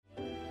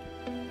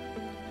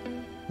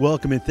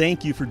Welcome and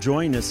thank you for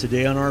joining us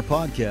today on our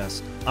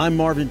podcast. I'm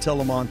Marvin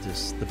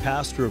Telemontis, the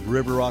pastor of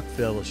River Rock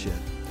Fellowship.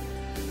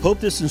 Hope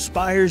this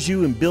inspires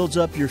you and builds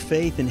up your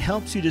faith and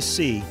helps you to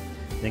see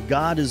that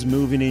God is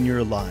moving in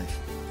your life.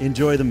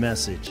 Enjoy the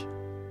message.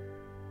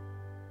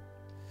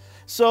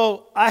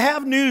 So, I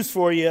have news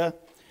for you.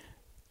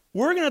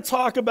 We're going to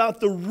talk about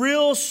the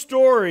real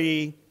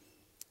story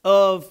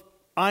of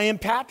I Am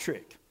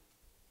Patrick.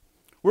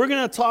 We're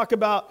going to talk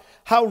about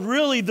how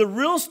really the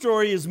real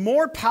story is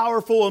more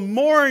powerful and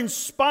more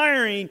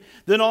inspiring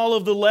than all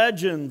of the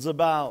legends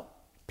about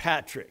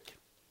Patrick.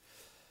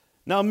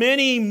 Now,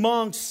 many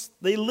monks,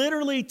 they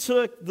literally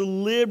took the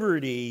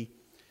liberty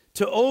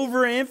to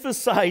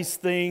overemphasize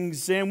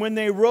things, and when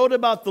they wrote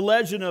about the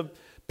legend of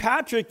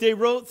Patrick, they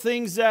wrote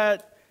things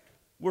that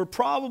were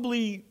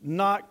probably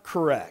not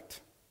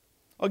correct.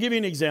 I'll give you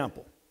an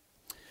example.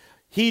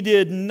 He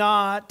did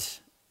not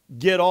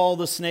get all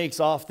the snakes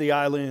off the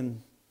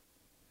island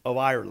of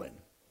Ireland.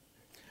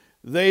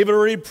 They've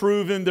already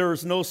proven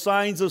there's no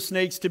signs of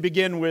snakes to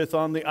begin with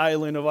on the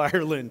island of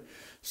Ireland.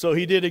 So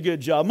he did a good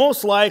job.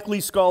 Most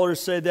likely, scholars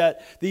said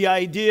that the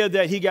idea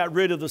that he got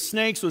rid of the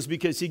snakes was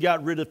because he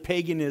got rid of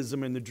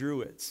paganism and the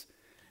Druids.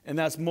 And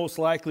that's most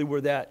likely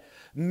where that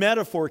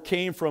metaphor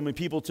came from, and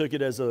people took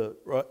it as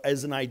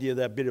an idea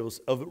that it was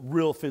of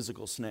real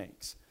physical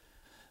snakes.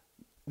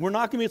 We're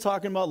not going to be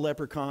talking about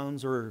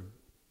leprechauns or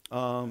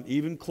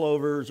even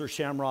clovers or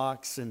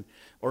shamrocks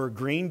or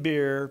green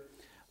beer.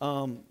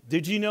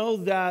 Did you know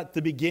that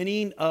the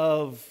beginning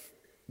of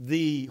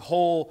the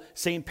whole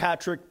St.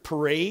 Patrick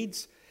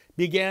parades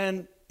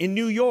began in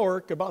New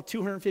York about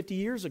 250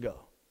 years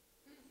ago?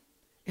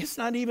 It's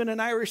not even an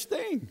Irish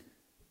thing.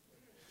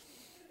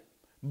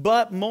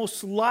 But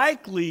most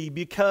likely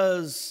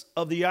because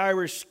of the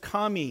Irish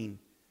coming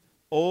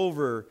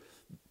over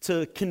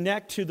to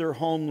connect to their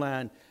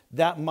homeland,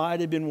 that might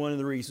have been one of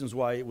the reasons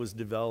why it was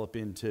developed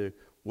into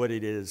what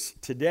it is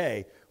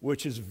today,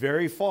 which is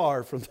very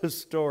far from the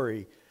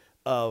story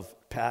of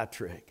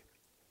Patrick.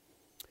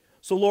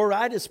 So, Lord,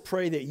 I just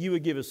pray that you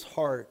would give us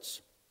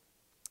hearts,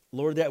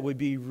 Lord, that would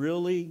be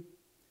really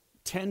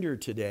tender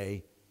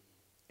today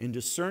and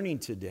discerning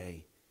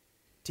today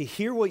to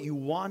hear what you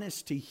want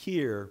us to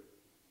hear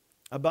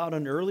about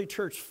an early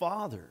church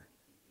father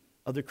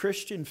of the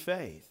Christian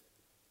faith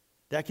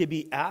that could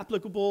be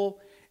applicable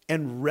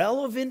and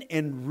relevant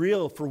and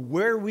real for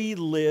where we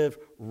live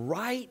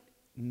right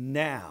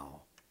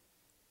now.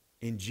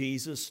 In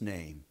Jesus'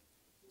 name,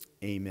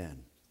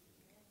 amen.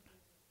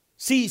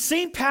 See,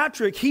 St.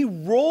 Patrick, he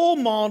role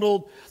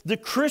modeled the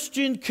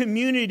Christian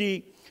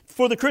community,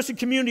 for the Christian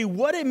community,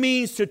 what it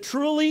means to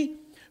truly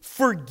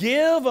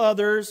forgive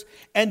others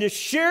and to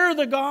share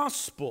the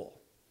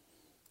gospel.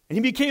 And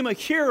he became a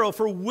hero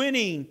for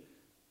winning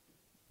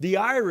the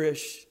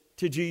Irish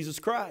to Jesus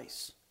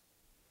Christ.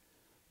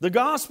 The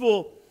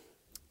gospel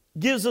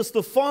gives us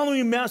the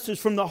following message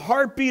from the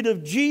heartbeat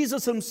of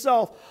Jesus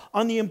himself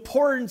on the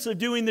importance of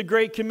doing the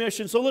Great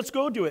Commission. So let's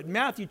go to it.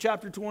 Matthew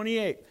chapter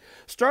 28.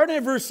 Starting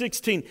at verse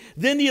 16.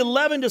 Then the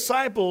 11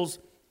 disciples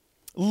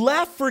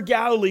left for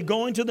Galilee,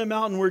 going to the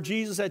mountain where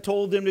Jesus had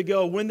told them to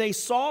go. When they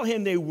saw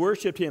him, they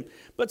worshiped him.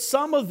 But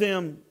some of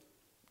them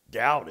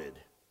doubted.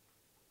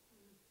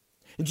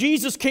 And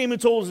Jesus came and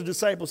told his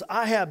disciples,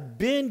 I have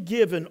been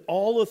given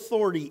all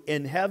authority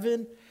in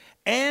heaven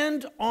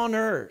and on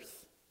earth.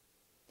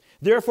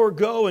 Therefore,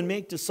 go and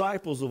make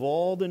disciples of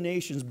all the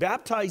nations,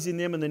 baptizing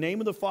them in the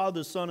name of the Father,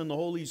 the Son, and the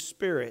Holy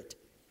Spirit.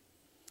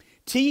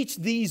 Teach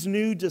these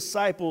new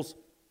disciples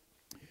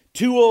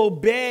to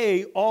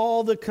obey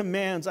all the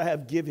commands I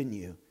have given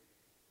you.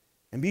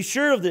 And be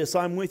sure of this,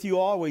 I'm with you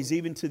always,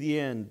 even to the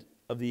end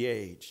of the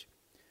age.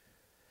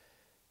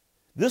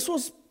 This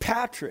was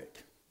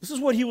Patrick. This is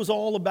what he was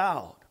all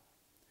about.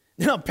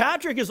 Now,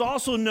 Patrick is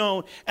also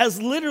known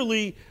as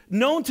literally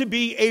known to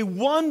be a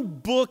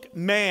one-book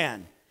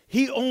man.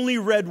 He only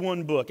read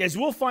one book. As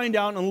we'll find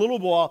out in a little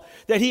while,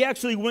 that he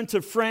actually went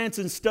to France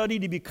and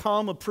studied to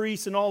become a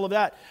priest and all of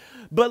that.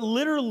 But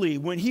literally,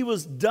 when he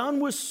was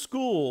done with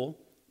school,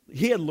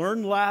 he had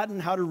learned Latin,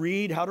 how to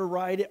read, how to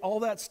write it,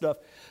 all that stuff.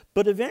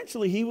 But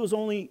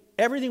eventually,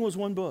 everything was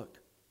one book.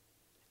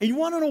 And you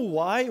want to know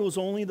why it was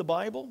only the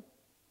Bible?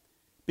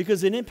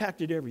 Because it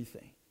impacted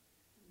everything.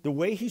 The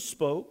way he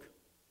spoke,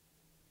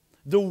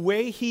 the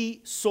way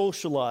he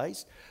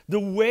socialized, the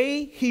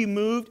way he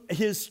moved,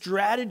 his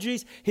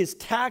strategies, his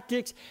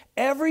tactics,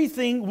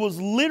 everything was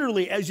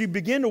literally, as you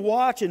begin to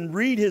watch and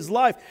read his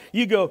life,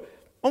 you go,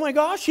 oh my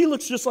gosh, he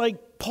looks just like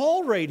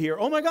Paul right here.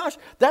 Oh my gosh,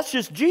 that's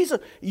just Jesus.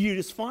 You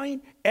just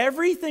find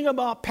everything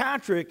about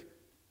Patrick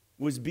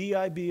was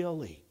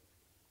B-I-B-L-E.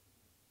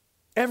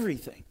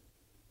 Everything.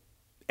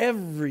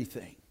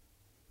 Everything.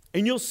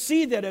 And you'll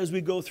see that as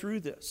we go through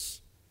this.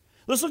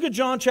 Let's look at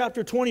John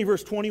chapter 20,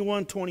 verse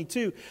 21,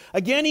 22.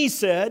 Again he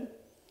said,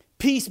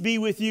 peace be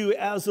with you,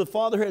 as the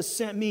Father has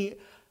sent me,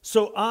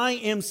 so I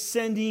am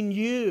sending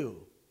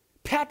you.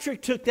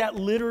 Patrick took that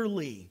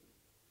literally.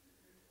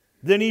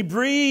 Then he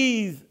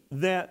breathed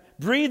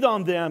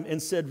on them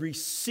and said,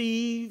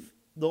 receive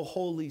the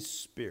Holy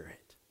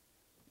Spirit.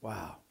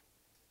 Wow.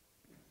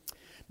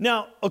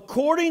 Now,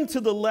 according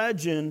to the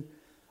legend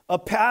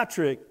of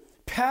Patrick,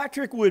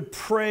 Patrick would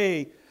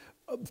pray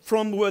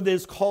from what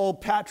is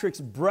called Patrick's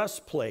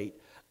breastplate,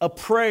 a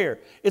prayer.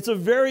 It's a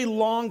very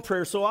long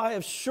prayer, so I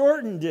have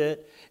shortened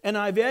it and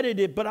I've edited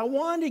it, but I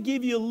wanted to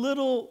give you a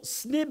little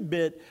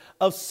snippet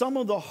of some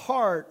of the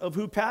heart of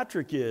who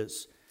Patrick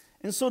is.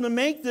 And so to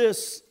make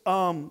this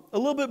a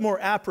little bit more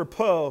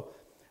apropos,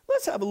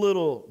 let's have a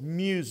little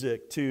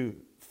music to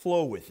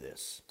flow with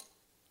this.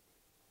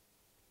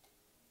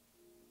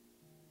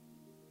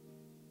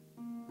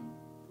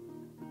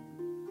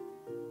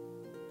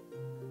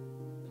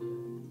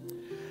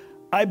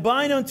 I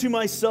bind unto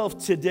myself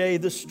today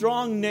the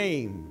strong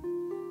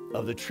name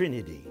of the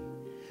Trinity.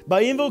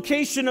 By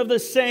invocation of the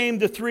same,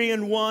 the three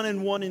in one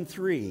and one in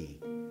three.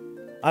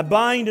 I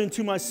bind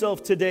unto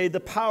myself today the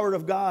power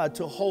of God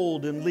to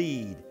hold and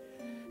lead.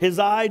 His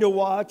eye to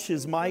watch,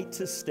 his might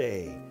to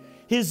stay.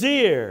 His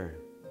ear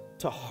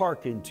to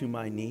hearken to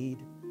my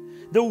need.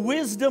 The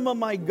wisdom of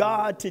my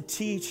God to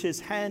teach, his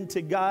hand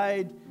to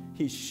guide,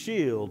 his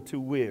shield to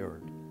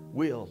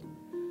wield.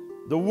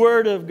 The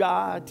word of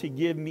God to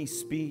give me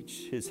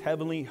speech, his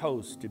heavenly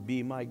host to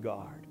be my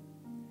guard.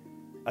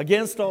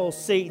 Against all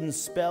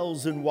Satan's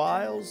spells and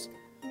wiles,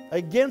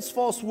 against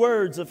false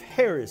words of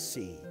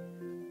heresy,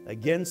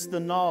 against the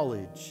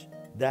knowledge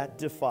that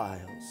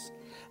defiles,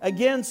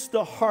 against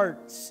the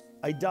heart's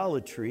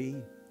idolatry,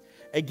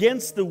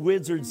 against the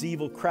wizard's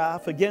evil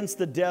craft, against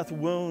the death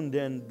wound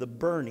and the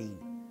burning,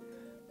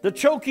 the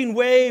choking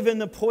wave and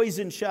the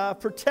poison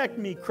shaft, protect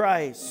me,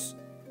 Christ,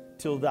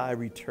 till thy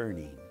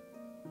returning.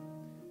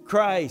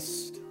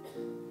 Christ,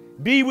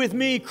 be with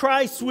me,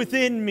 Christ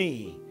within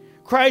me,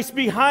 Christ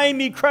behind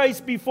me,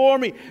 Christ before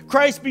me,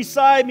 Christ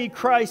beside me,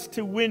 Christ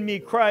to win me,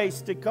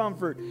 Christ to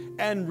comfort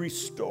and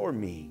restore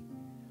me.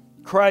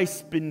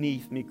 Christ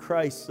beneath me,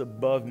 Christ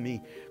above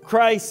me,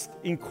 Christ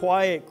in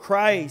quiet,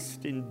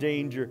 Christ in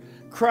danger,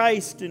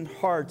 Christ in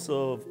hearts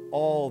of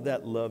all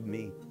that love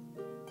me,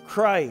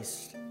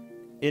 Christ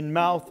in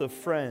mouth of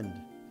friend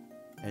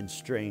and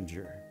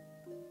stranger.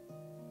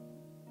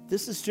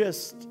 This is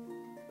just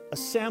a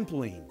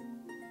sampling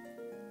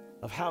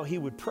of how he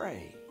would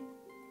pray.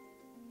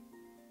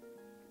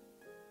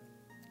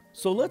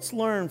 So let's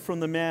learn from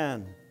the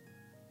man,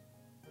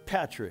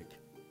 Patrick,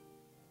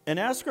 and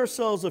ask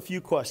ourselves a few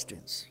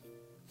questions.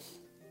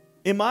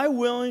 Am I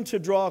willing to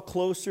draw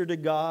closer to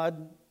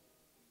God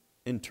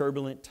in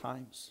turbulent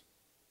times?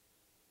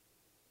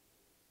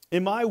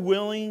 Am I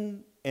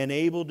willing and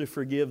able to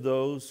forgive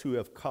those who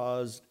have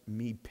caused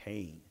me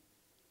pain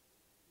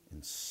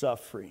and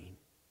suffering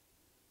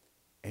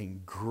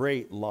and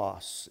great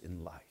loss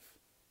in life?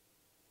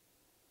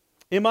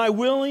 Am I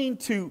willing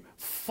to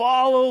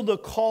follow the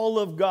call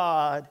of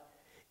God,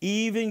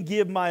 even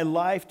give my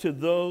life to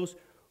those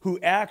who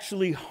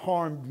actually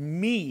harmed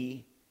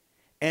me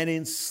and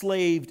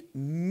enslaved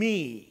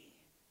me?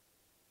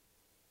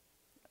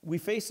 We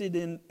face it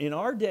in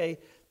our day.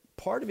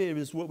 Part of it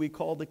is what we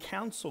call the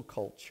cancel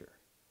culture.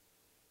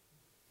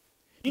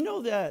 You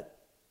know that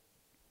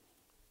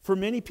for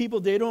many people,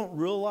 they don't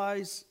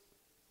realize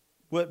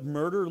what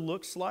murder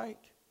looks like.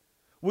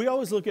 We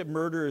always look at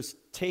murder as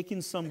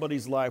taking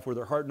somebody's life where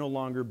their heart no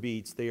longer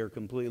beats. They are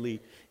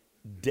completely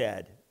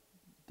dead.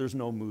 There's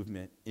no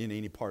movement in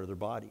any part of their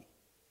body.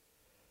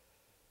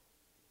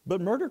 But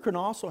murder can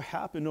also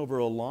happen over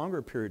a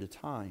longer period of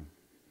time.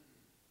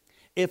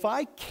 If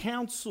I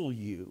counsel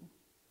you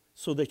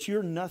so that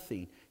you're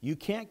nothing, you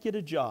can't get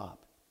a job,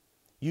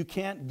 you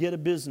can't get a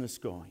business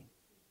going,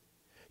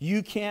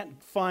 you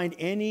can't find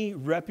any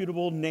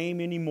reputable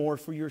name anymore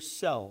for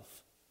yourself,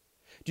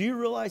 do you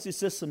realize it's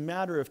just a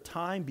matter of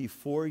time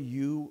before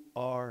you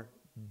are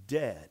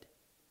dead?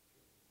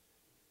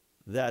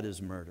 That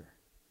is murder.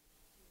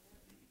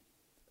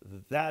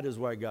 That is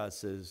why God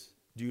says,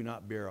 do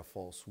not bear a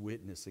false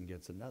witness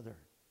against another.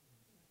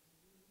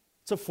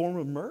 It's a form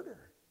of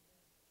murder.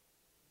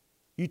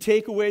 You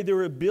take away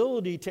their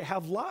ability to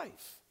have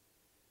life.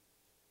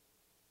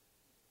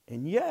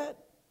 And yet,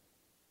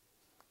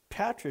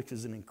 Patrick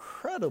is an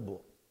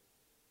incredible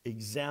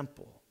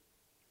example.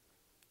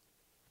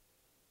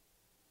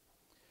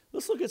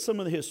 Let's look at some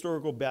of the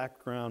historical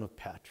background of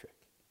Patrick.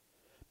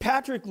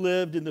 Patrick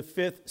lived in the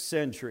 5th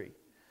century.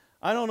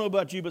 I don't know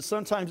about you, but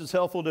sometimes it's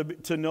helpful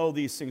to know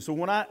these things. So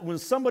when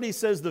somebody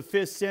says the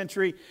 5th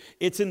century,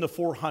 it's in the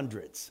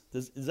 400s.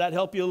 Does that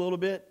help you a little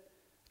bit?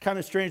 Kind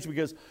of strange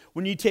because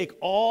when you take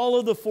all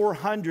of the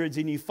 400s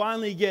and you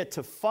finally get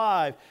to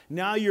 5,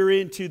 now you're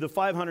into the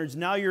 500s,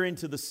 now you're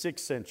into the 6th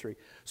century.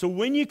 So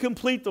when you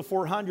complete the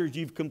 400s,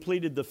 you've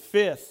completed the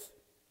 5th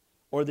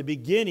or the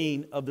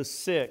beginning of the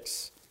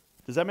 6th.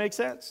 Does that make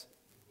sense?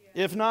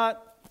 Yeah. If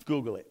not,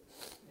 Google it.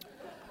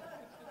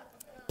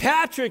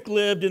 Patrick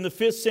lived in the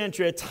 5th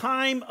century, a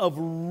time of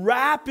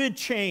rapid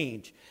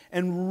change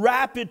and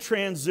rapid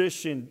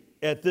transition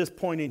at this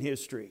point in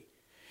history.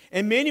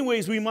 In many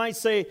ways, we might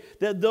say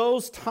that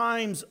those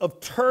times of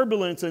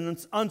turbulence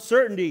and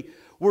uncertainty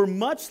were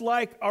much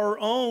like our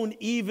own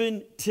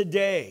even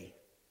today.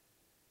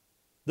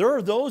 There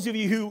are those of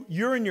you who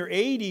you're in your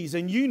 80s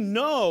and you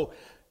know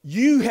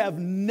you have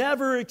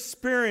never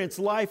experienced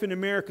life in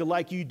America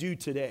like you do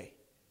today.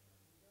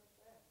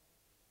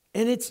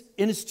 And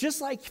it's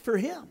just like for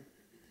him.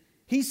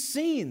 He's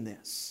seeing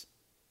this.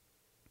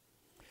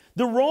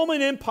 The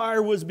Roman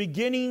Empire was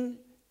beginning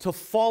to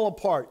fall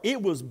apart.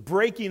 It was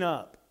breaking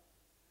up.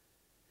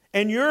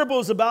 And Europe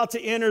was about to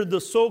enter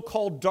the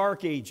so-called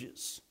Dark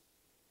Ages.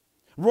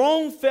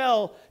 Rome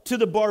fell to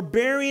the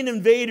barbarian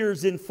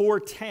invaders in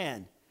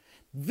 410.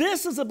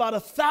 This is about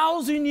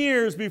 1,000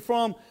 years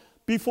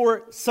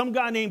before some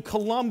guy named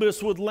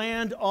Columbus would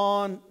land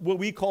on what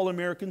we call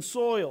American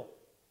soil.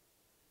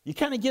 You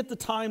kind of get the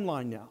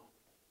timeline now.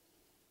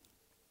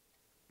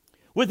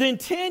 Within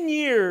 10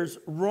 years,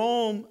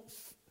 Rome,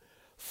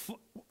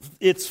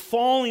 it's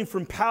falling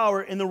from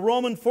power, and the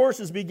Roman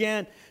forces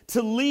began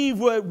to leave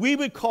what we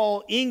would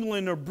call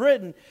England or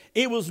Britain.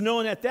 It was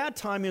known at that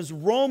time as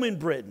Roman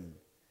Britain.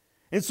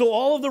 And so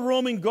all of the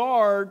Roman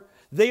guard,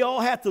 they all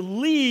had to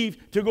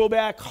leave to go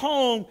back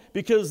home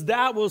because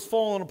that was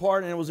falling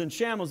apart and it was in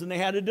shambles, and they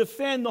had to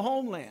defend the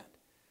homeland.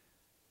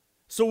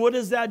 So what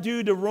does that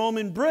do to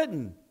Roman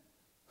Britain?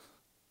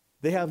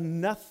 They have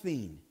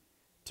nothing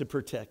to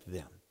protect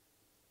them.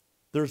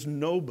 There's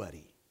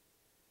nobody.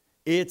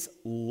 It's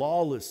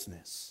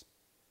lawlessness.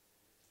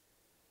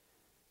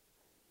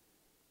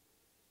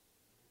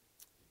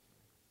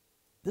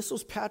 This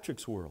was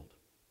Patrick's world.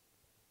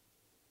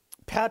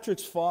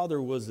 Patrick's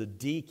father was a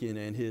deacon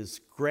and his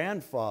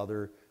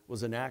grandfather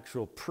was an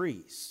actual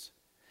priest.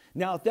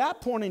 Now, at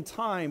that point in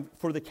time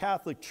for the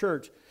Catholic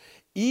Church,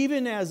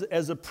 even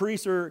as a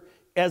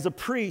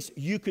priest,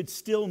 you could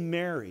still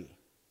marry.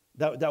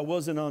 That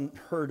wasn't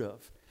unheard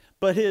of.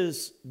 But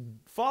his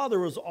father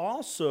was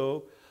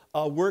also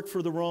worked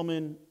for the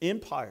Roman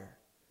Empire.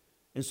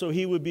 And so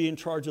he would be in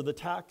charge of the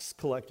tax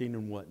collecting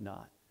and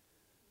whatnot.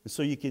 And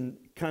so you can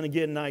kind of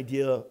get an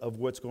idea of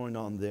what's going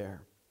on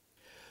there.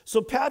 So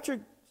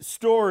Patrick's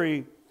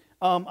story,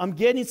 I'm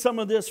getting some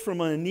of this from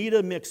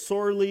Anita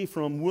McSorley,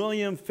 from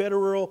William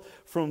Federal,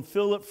 from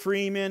Philip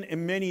Freeman,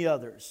 and many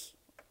others.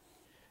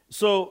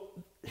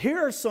 So here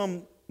are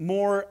some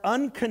more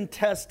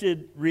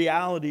uncontested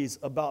realities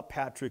about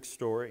Patrick's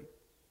story.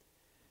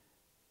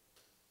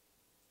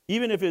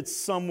 Even if it's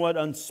somewhat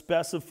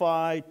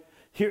unspecified,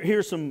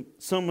 here's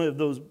some of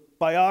those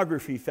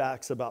biography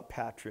facts about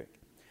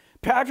Patrick.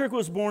 Patrick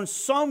was born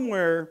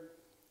somewhere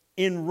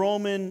in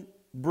Roman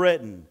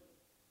Britain.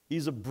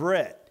 He's a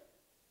Brit,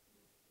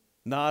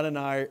 not an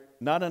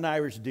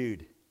Irish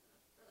dude.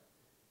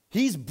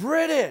 He's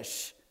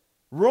British,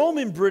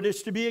 Roman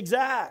British to be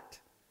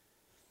exact.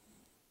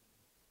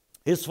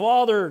 His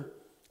father,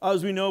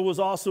 as we know, was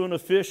also an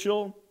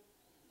official.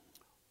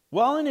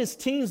 While in his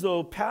teens,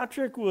 though,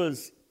 Patrick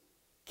was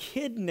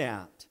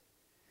kidnapped.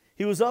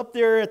 He was up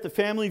there at the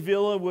family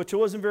villa, which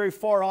wasn't very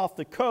far off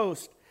the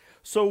coast.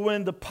 So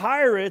when the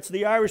pirates,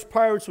 the Irish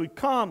pirates, would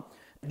come,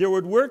 they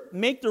would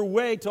make their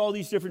way to all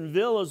these different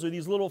villas or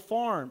these little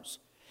farms.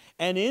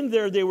 And in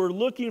there, they were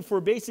looking for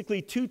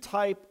basically two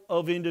types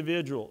of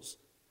individuals.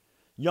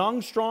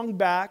 Young, strong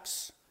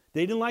backs.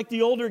 They didn't like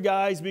the older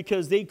guys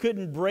because they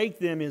couldn't break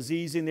them as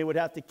easy and they would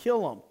have to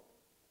kill them.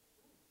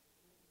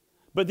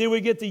 But they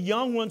would get the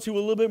young ones who were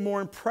a little bit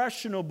more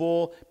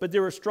impressionable, but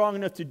they were strong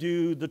enough to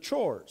do the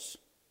chores.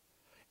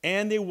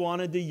 And they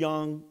wanted the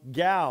young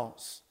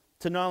gals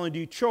to not only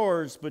do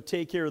chores, but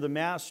take care of the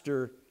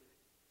master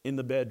in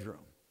the bedroom.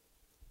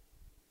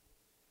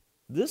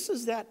 This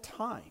is that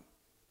time.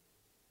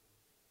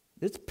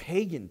 It's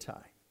pagan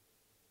time.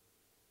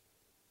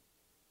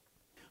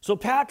 So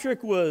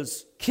Patrick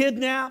was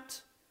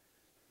kidnapped.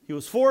 He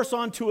was forced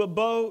onto a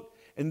boat,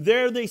 and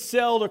there they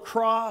sailed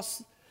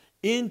across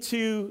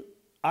into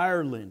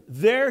Ireland.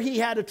 There he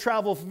had to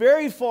travel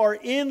very far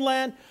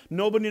inland.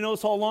 Nobody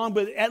knows how long,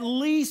 but at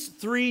least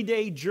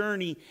 3-day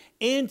journey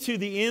into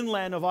the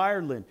inland of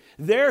Ireland.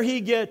 There he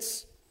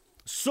gets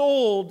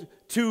sold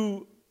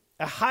to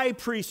a high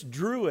priest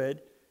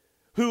druid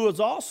who was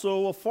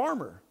also a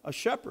farmer, a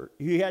shepherd.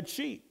 He had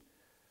sheep.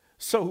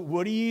 So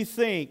what do you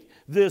think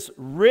this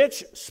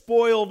rich,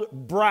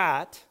 spoiled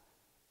brat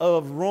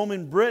of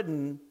Roman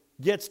Britain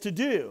gets to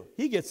do?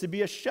 He gets to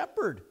be a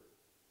shepherd.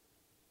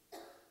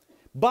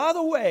 By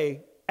the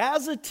way,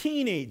 as a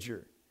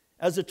teenager,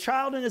 as a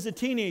child and as a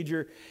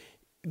teenager,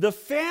 the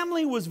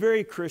family was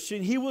very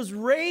Christian. He was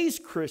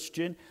raised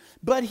Christian,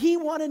 but he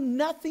wanted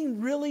nothing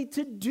really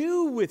to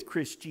do with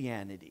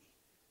Christianity.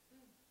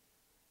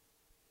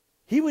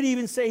 He would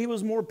even say he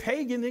was more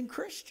pagan than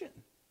Christian,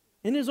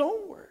 in his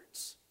own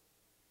words.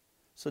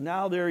 So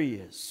now there he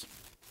is.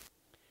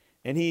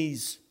 And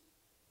he's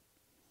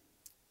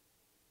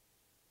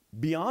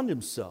beyond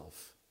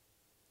himself.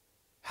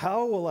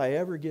 How will I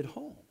ever get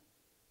home?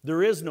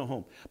 There is no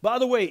home. By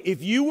the way,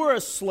 if you were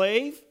a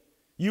slave,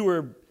 you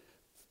were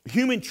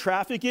human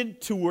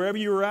trafficked to wherever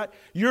you were at,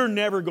 you're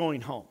never going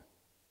home.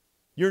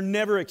 You're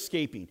never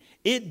escaping.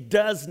 It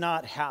does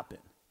not happen.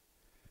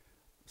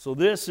 So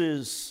this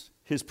is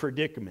his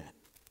predicament.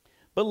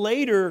 But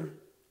later,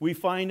 we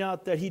find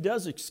out that he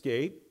does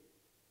escape,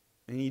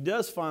 and he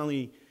does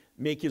finally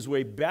make his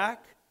way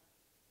back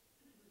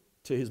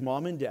to his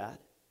mom and dad.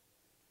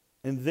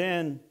 And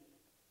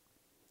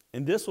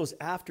this was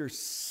after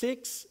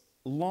 6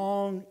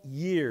 long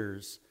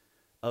years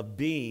of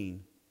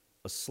being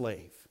a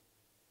slave.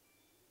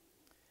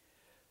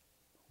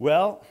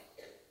 Well,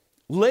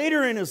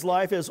 later in his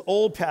life, as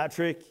old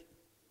Patrick,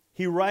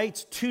 he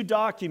writes 2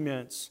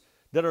 documents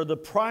that are the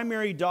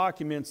primary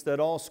documents that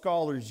all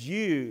scholars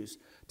use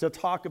to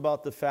talk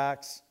about the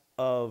facts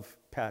of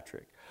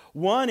Patrick.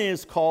 One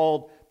is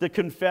called the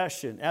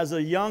Confession. As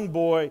a young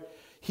boy,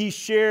 he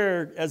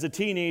shared as a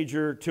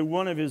teenager to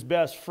one of his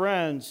best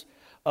friends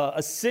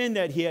a sin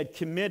that he had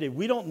committed.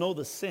 We don't know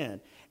the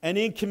sin. And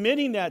in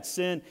committing that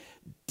sin,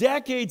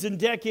 decades and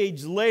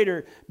decades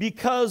later,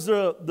 because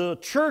the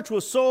church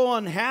was so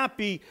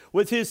unhappy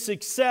with his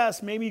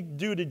success, maybe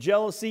due to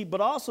jealousy,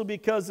 but also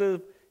because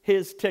of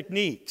his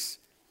techniques,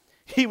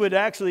 he would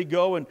actually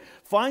go and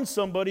find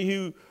somebody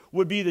who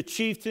would be the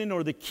chieftain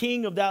or the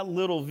king of that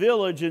little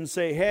village and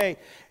say, hey,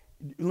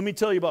 let me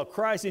tell you about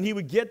Christ. And he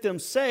would get them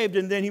saved,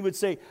 and then he would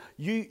say,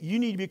 you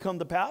need to become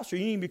the pastor.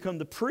 You need to become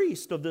the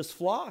priest of this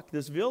flock,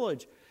 this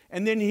village.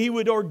 And then he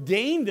would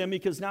ordain them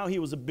because now he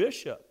was a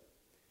bishop.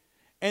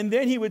 And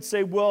then he would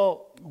say,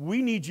 well,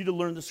 we need you to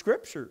learn the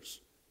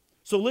scriptures.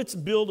 So let's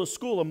build a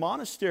school, a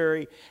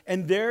monastery.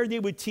 And there they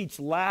would teach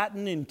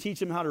Latin and teach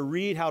them how to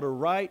read, how to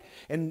write,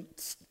 and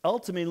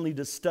ultimately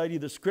to study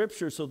the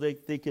scriptures so they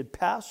could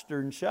pastor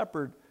and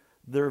shepherd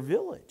their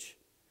village.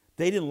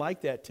 They didn't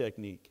like that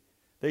technique.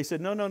 They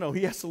said, no,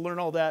 he has to learn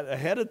all that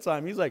ahead of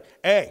time. He's like,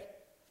 hey,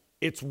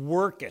 it's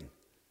working.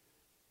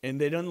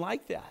 And they didn't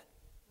like that.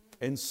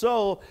 And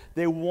so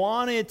they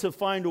wanted to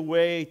find a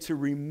way to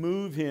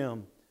remove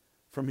him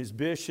from his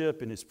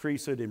bishop and his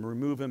priesthood and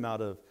remove him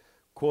out of,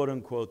 quote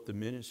unquote, the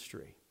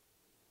ministry.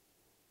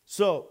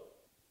 So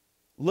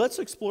let's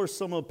explore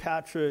some of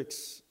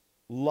Patrick's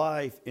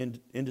life and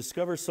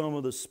discover some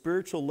of the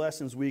spiritual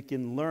lessons we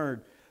can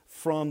learn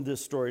from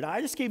this story. Now,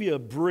 I just gave you a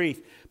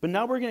brief, but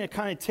now we're going to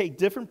kind of take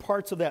different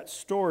parts of that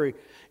story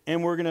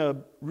and we're going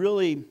to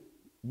really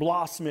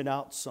blossom it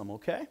out some,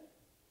 okay?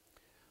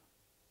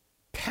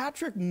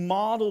 Patrick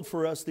modeled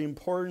for us the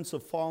importance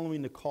of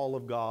following the call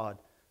of God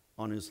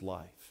on his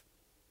life.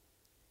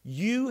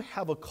 You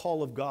have a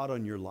call of God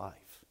on your life.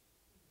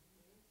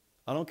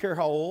 I don't care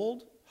how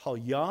old, how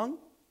young.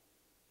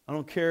 I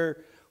don't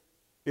care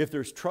if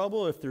there's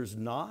trouble, if there's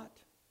not.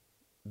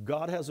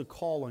 God has a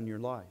call on your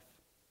life.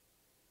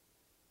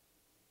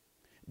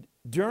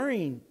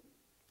 During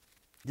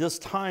this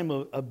time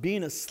of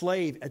being a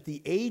slave at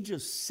the age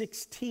of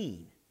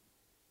 16,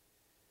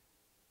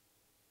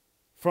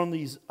 from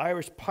these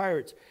Irish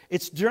pirates,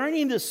 it's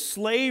during this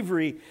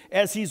slavery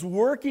as he's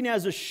working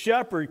as a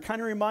shepherd,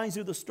 kind of reminds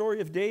you of the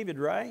story of David,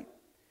 right?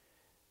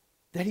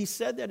 That he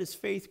said that his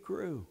faith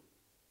grew.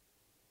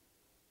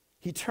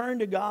 He turned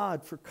to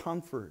God for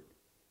comfort.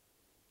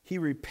 He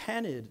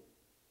repented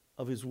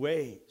of his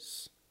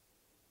ways.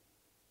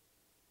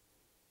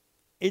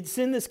 It's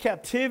in this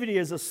captivity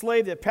as a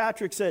slave that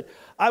Patrick said,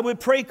 I would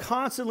pray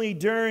constantly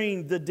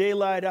during the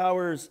daylight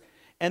hours,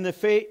 and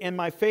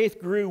my faith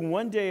grew.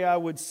 One day I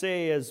would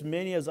say as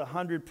many as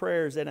 100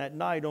 prayers, and at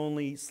night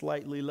only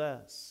slightly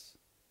less.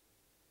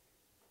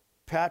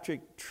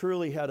 Patrick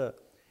truly had an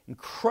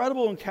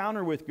incredible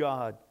encounter with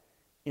God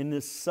in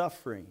this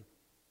suffering.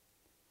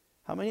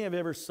 How many have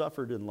ever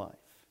suffered in life?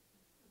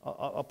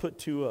 I'll put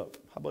 2 up.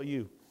 How about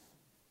you?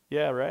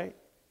 Yeah, right?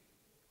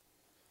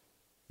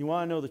 You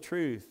want to know the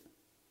truth?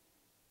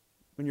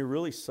 When you're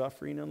really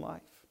suffering in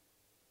life,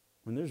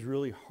 when there's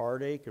really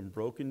heartache and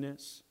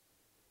brokenness,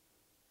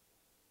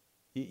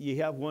 you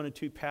have 1 of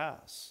 2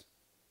 paths.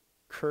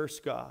 Curse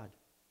God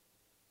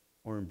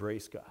or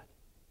embrace God.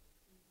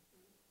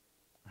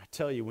 I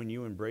tell you, when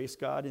you embrace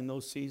God in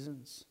those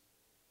seasons,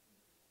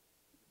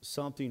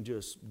 something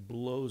just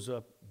blows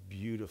up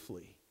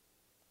beautifully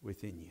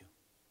within you.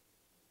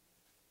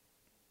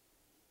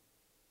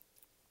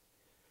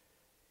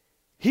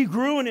 He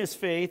grew in his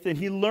faith and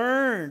he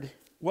learned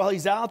while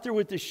he's out there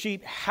with the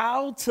sheep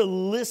how to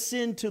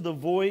listen to the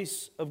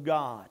voice of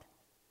God.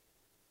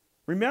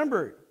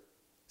 Remember,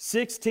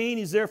 16,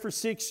 he's there for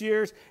 6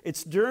 years.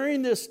 It's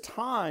during this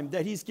time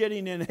that he's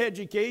getting an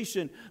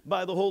education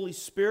by the Holy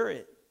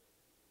Spirit.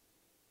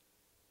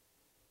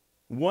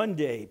 One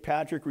day,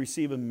 Patrick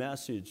received a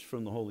message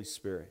from the Holy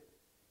Spirit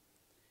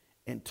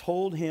and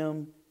told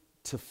him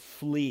to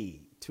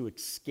flee, to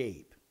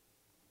escape.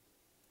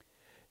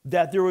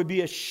 That there would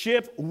be a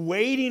ship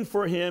waiting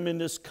for him in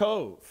this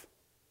cove.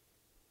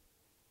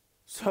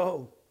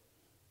 So,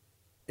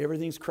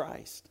 everything's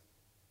Christ.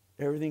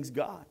 Everything's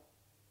God.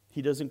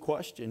 He doesn't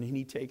question and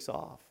he takes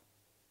off.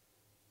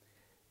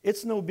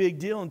 It's no big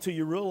deal until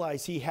you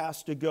realize he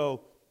has to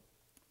go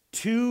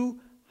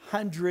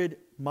 200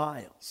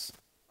 miles.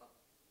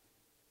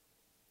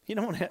 He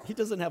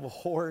doesn't have a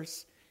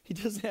horse.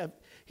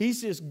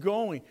 He's just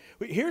going.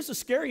 Here's the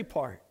scary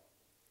part.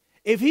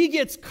 If he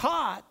gets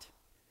caught,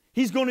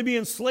 he's going to be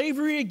in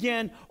slavery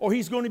again, or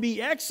he's going to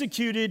be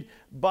executed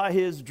by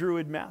his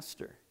Druid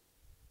master.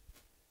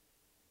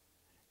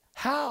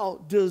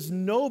 how does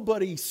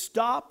nobody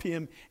stop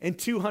him in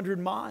 200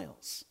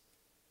 miles?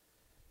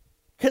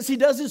 Because he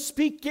doesn't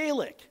speak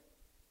Gaelic.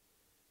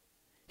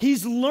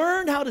 He's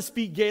learned how to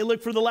speak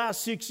Gaelic for the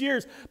last 6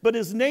 years, but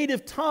his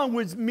native tongue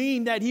would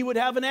mean that he would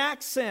have an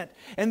accent,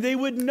 and they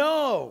would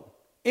know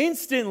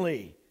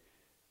instantly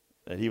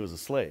that he was a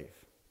slave.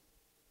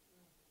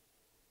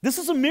 This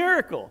is a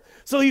miracle.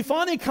 So he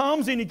finally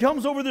comes, and he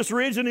comes over this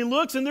ridge, and he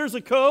looks, and there's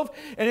a cove,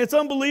 and it's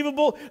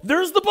unbelievable.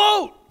 There's the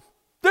boat.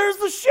 There's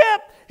the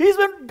ship.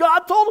 God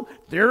told him,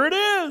 there it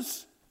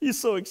is. He's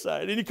so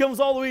excited. And he comes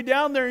all the way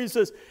down there, and he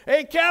says,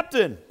 hey,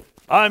 Captain,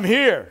 I'm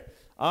here.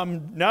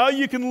 Now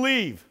you can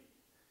leave.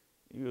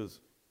 He goes,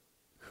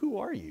 who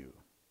are you?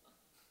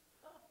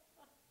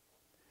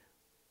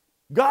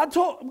 God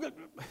told.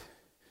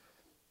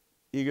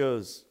 He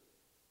goes,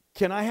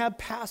 can I have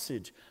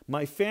passage?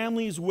 My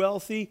family is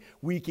wealthy.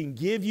 We can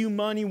give you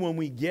money when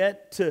we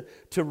get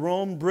to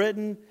Rome,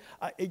 Britain.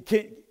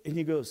 And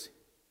he goes,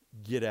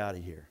 get out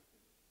of here.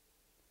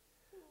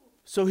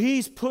 So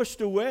he's pushed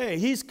away.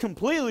 He's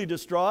completely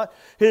distraught.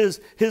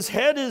 His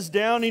head is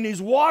down and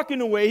he's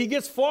walking away. He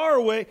gets far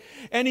away.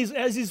 And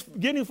as he's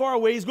getting far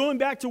away, he's going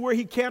back to where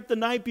he camped the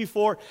night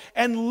before.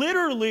 And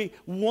literally,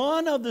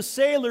 one of the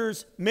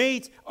sailors'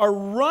 mates are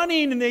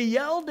running and they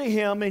yell to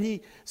him. And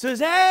he says,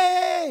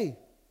 hey,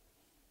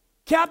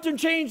 Captain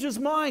changed his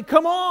mind.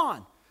 Come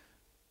on.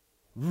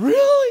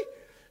 Really?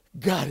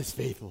 God is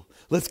faithful.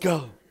 Let's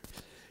go.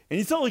 And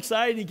he's so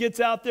excited. He gets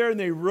out there and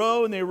they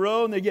row and they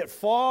row and they get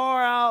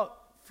far out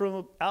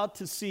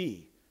to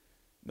sea.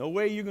 No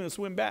way you're going to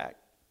swim back.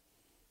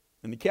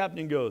 And the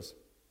captain goes,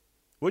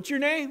 what's your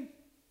name?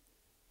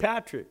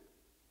 Patrick.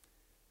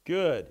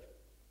 Good.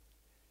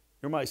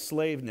 You're my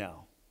slave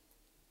now.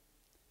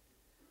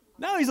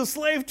 Now he's a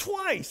slave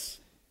twice.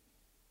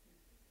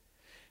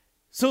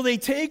 So they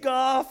take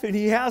off and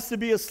he has to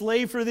be a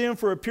slave for them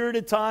for a period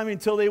of time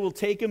until they will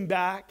take him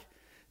back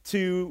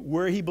to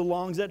where he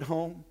belongs at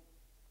home.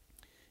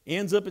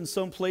 Ends up in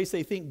some place,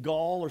 they think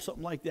Gaul or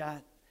something like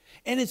that.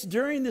 And it's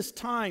during this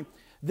time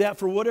that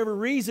for whatever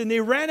reason,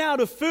 they ran out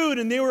of food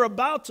and they were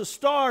about to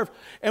starve.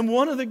 And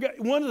one of the,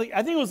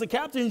 I think it was the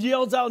captain,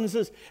 yells out and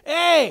says,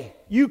 hey,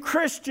 you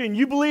Christian,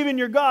 you believe in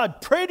your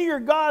God. Pray to your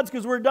gods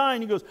because we're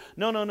dying. He goes,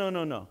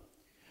 no.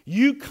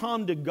 You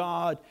come to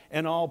God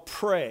and I'll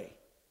pray.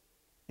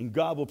 And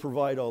God will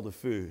provide all the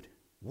food.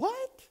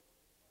 What?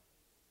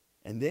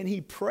 And then he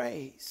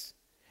prays.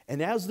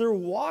 And as they're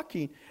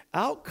walking,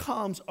 out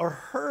comes a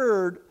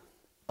herd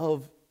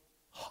of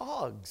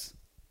hogs.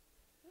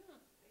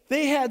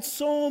 They had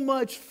so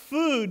much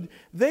food,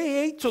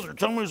 they ate till their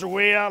tummies are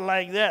way out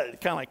like that.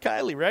 Kind of like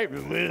Kylie,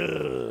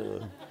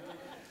 right?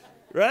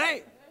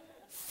 Right?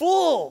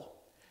 Full.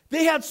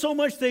 They had so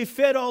much they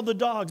fed all the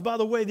dogs. By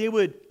the way, they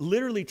would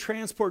literally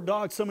transport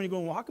dogs. Somebody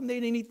going, well, how come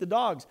they didn't eat the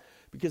dogs?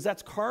 Because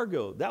that's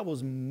cargo. That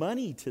was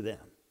money to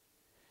them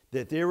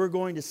that they were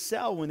going to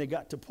sell when they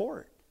got to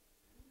port.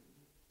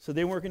 So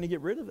they weren't going to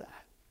get rid of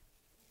that.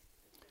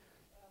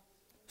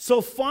 So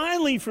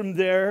finally from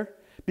there,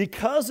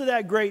 because of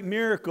that great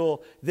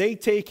miracle, they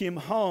take him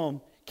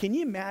home. Can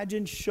you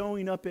imagine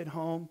showing up at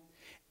home?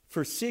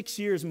 For 6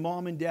 years,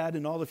 mom and dad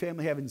and all the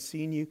family haven't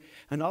seen you.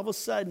 And all of a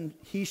sudden,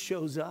 he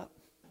shows up.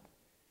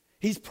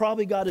 He's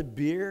probably got a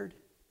beard.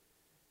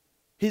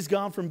 He's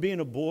gone from being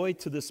a boy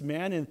to this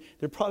man. And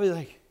they're probably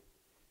like,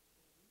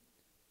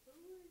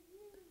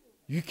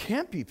 you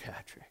can't be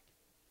Patrick.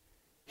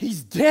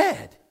 He's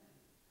dead.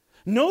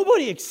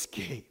 Nobody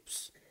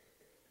escapes.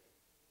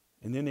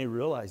 And then they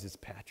realize it's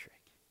Patrick.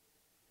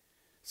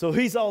 So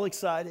he's all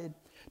excited.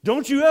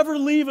 Don't you ever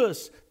leave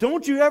us.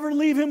 Don't you ever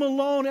leave him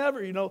alone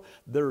ever. You know,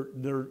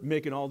 they're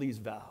making all these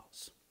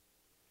vows.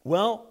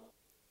 Well,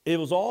 it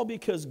was all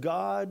because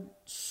God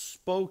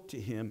spoke to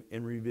him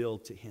and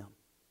revealed to him.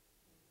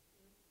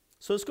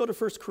 So let's go to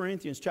 1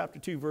 Corinthians chapter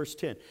 2, verse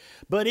 10.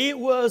 But it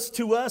was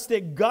to us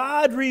that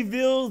God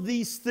revealed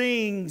these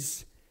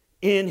things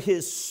in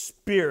his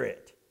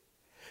Spirit.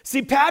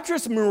 See,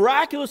 Patrick's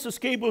miraculous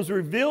escape was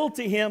revealed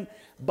to him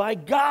by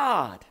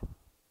God.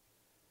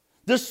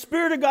 The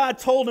Spirit of God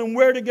told him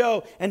where to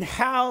go and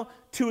how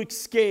to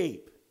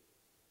escape.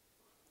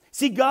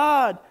 See,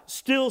 God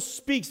still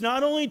speaks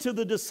not only to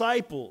the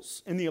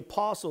disciples and the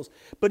apostles,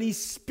 but he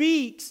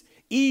speaks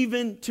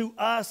even to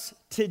us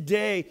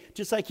today,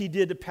 just like he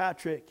did to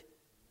Patrick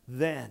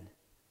then.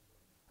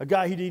 A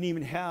guy who didn't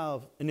even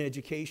have an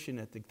education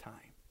at the time.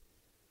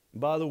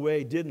 And by the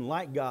way, didn't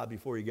like God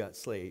before he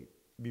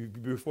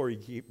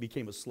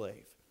became a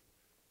slave.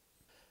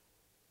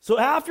 So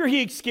after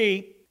he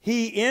escaped,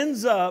 he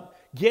ends up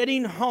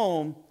getting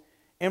home,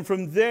 and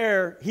from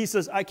there, he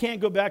says, I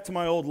can't go back to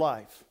my old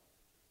life.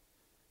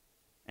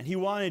 And he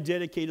wanted to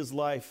dedicate his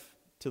life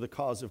to the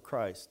cause of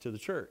Christ, to the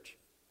church.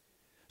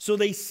 So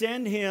they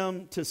send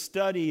him to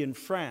study in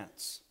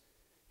France.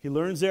 He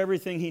learns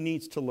everything he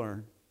needs to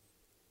learn.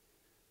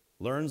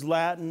 Learns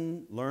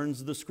Latin,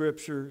 learns the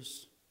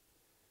scriptures.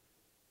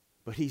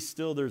 But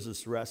there's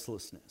this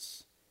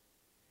restlessness.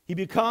 He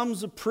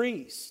becomes a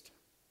priest.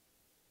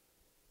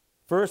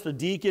 First a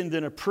deacon,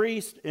 then a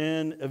priest,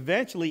 and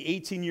eventually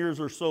 18 years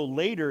or so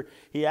later,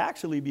 he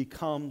actually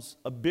becomes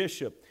a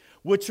bishop,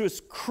 which was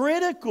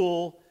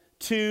critical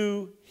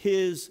to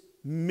his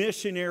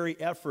missionary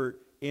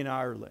effort in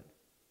Ireland.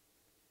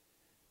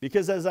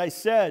 Because as I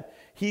said,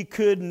 he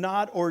could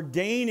not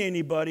ordain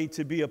anybody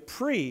to be a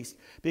priest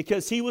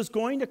because he was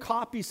going to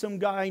copy some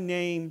guy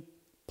named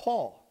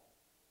Paul.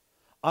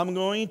 I'm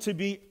going to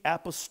be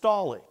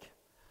apostolic.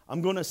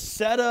 I'm going to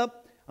set up,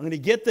 I'm going to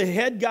get the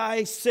head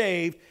guy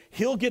saved.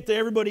 He'll get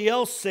everybody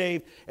else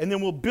saved. And then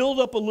we'll build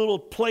up a little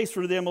place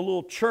for them, a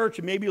little church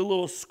and maybe a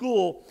little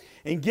school,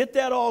 and get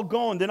that all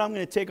going. Then I'm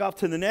going to take off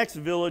to the next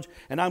village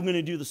and I'm going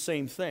to do the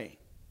same thing.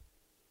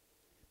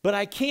 But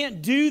I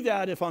can't do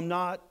that if I'm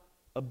not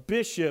a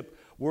bishop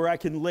where I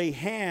can lay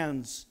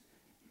hands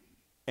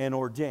and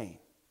ordain.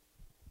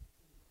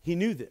 He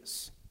knew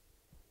this.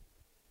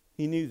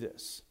 He knew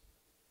this.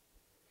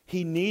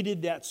 He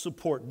needed that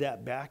support,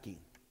 that backing.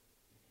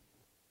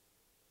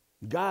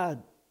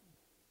 God,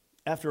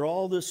 after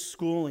all this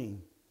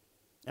schooling,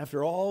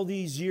 after all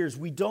these years,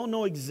 we don't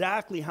know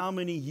exactly how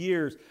many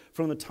years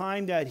from the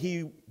time that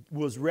he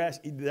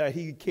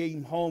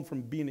came home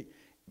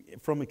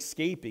from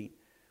escaping.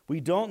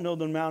 We don't know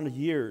the amount of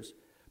years.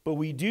 But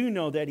we do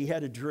know that he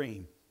had a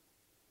dream,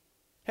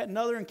 had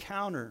another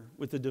encounter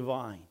with the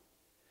divine.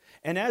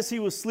 And as he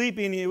was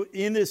sleeping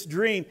in this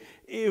dream,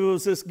 it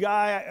was this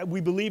guy, we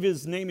believe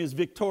his name is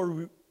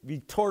Victor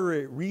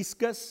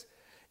Riscus.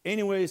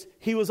 Anyways,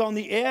 he was on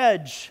the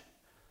edge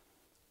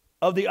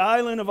of the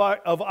island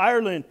of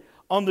Ireland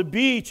on the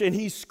beach, and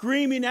he's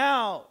screaming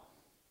out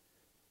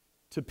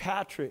to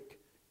Patrick,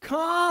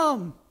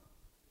 "Come,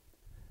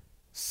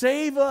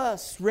 save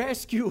us,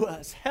 rescue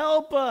us,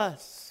 help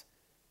us."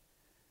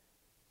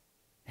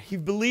 He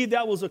believed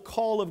that was a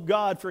call of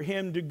God for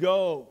him to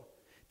go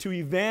to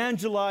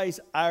evangelize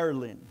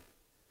Ireland.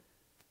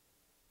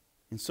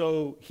 And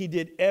so he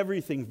did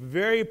everything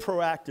very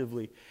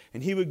proactively.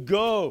 And he would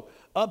go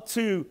up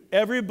to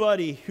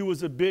everybody who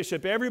was a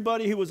bishop,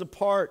 everybody who was a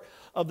part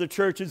of the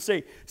church, and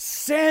say,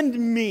 "Send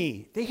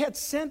me." They had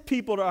sent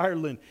people to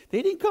Ireland.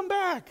 They didn't come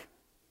back.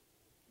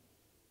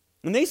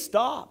 And they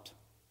stopped.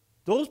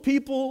 Those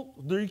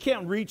people, you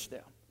can't reach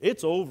them.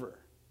 It's over.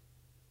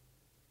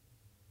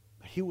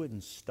 He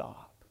wouldn't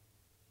stop.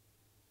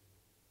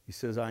 He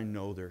says, "I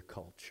know their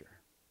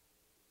culture.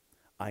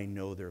 I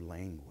know their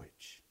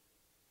language.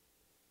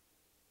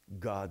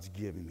 God's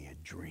giving me a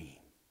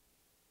dream."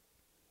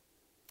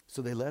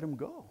 So they let him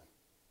go.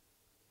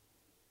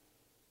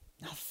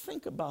 Now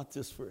think about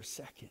this for a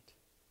second.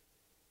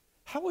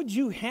 How would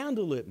you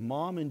handle it,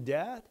 Mom and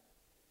Dad?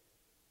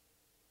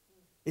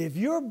 If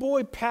your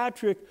boy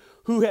Patrick,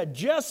 who had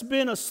just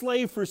been a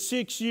slave for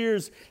 6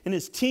 years in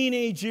his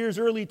teenage years,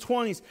 early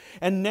 20s,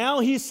 and now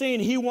he's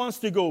saying he wants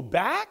to go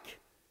back,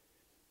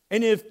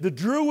 and if the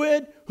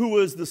Druid, who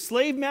was the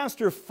slave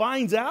master,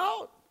 finds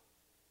out,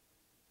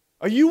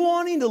 are you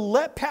wanting to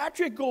let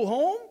Patrick go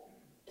home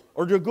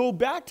or to go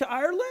back to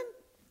Ireland?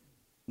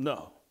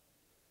 No.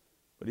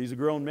 But he's a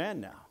grown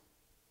man now.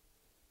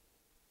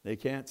 They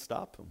can't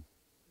stop him.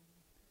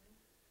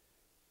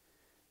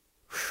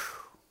 Whew.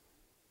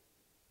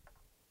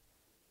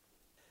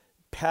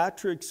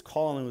 Patrick's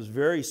calling was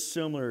very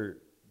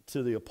similar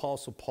to the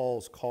Apostle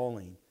Paul's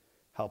calling,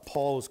 how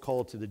Paul was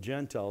called to the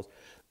Gentiles.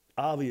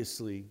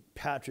 Obviously,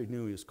 Patrick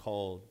knew he was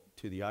called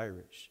to the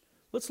Irish.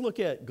 Let's look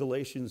at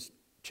Galatians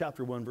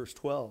chapter 1, verse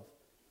 12.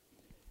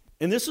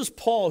 And this is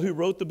Paul who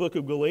wrote the book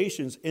of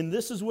Galatians, and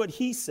this is what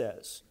he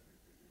says.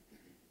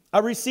 "I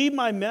received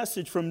my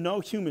message from no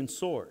human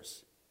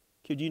source."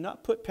 Could you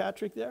not put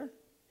Patrick there?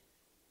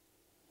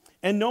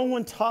 "And no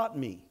one taught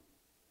me."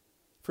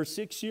 For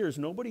 6 years,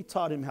 nobody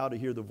taught him how to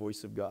hear the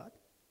voice of God.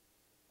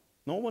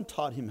 No one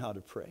taught him how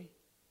to pray.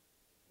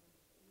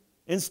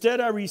 "Instead,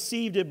 I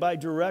received it by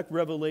direct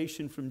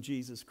revelation from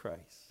Jesus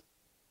Christ."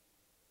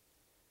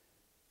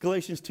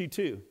 Galatians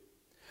 2:2.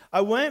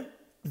 "I went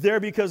there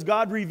because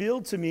God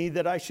revealed to me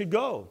that I should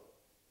go."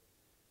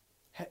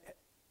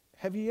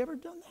 Have you ever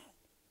done that?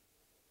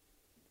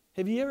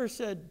 Have you ever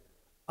said,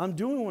 "I'm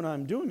doing what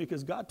I'm doing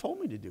because God told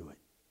me to do it"?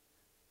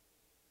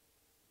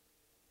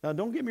 Now,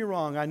 don't get me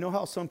wrong. I know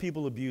how some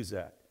people abuse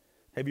that.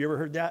 Have you ever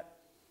heard that?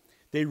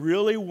 They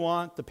really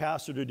want the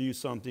pastor to do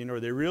something,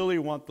 or they really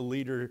want the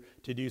leader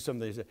to do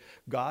something. They say,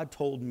 "God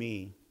told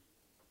me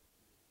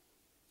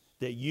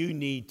that you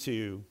need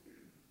to."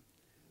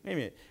 Wait a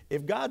minute.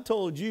 If God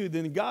told you,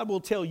 then God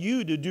will tell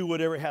you to do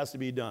whatever has to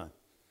be done.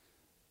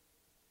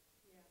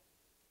 Yeah.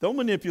 Don't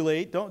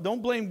manipulate.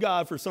 Don't blame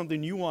God for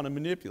something you want to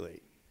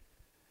manipulate.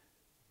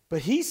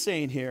 But he's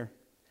saying here,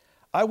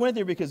 "I went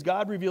there because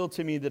God revealed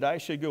to me that I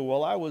should go.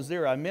 While I was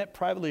there, I met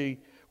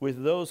privately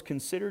with those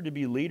considered to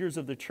be leaders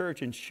of the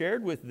church and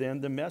shared with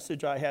them the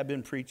message I have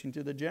been preaching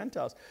to the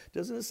Gentiles."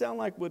 Doesn't it sound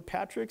like what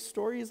Patrick's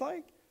story is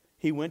like?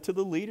 He went to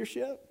the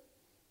leadership.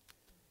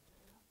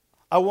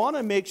 I want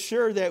to make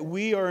sure that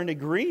we are in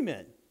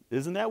agreement.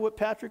 Isn't that what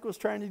Patrick was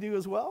trying to do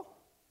as well?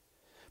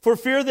 "For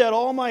fear that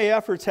all my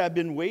efforts had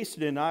been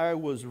wasted and I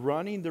was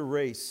running the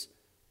race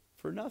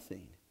for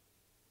nothing."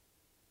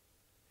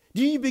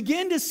 Do you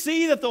begin to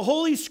see that the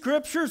Holy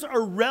Scriptures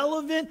are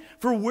relevant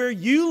for where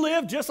you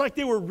live, just like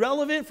they were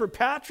relevant for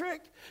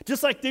Patrick,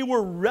 just like they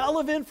were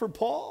relevant for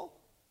Paul?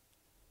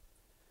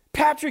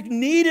 Patrick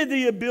needed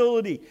the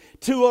ability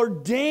to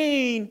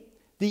ordain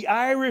the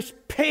Irish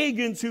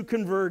pagans who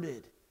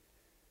converted,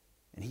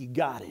 and he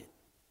got it.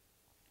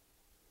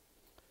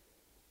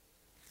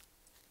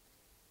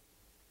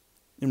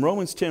 In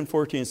Romans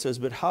 10:14 it says,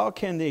 "But how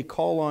can they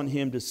call on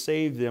him to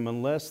save them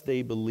unless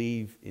they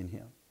believe in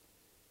him?"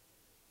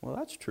 Well,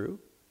 that's true.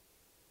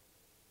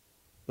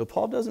 But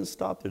Paul doesn't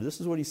stop there.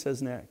 This is what he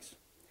says next.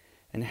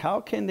 "And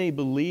how can they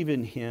believe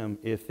in him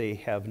if they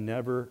have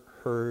never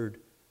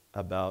heard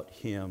about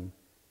him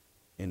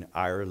in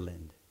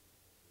Ireland?"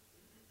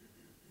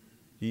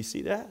 Do you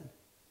see that?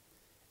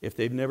 If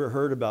they've never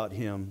heard about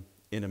him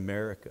in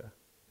America.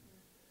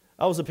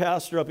 I was a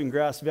pastor up in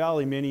Grass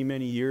Valley many,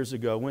 many years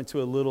ago. I went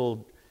to a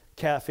little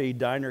cafe,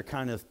 diner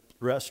kind of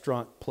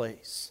restaurant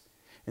place.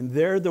 And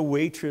there the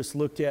waitress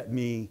looked at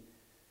me,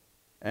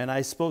 and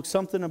I spoke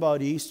something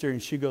about Easter,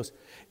 and she goes,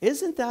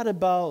 "Isn't that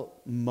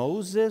about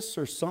Moses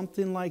or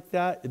something like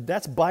that?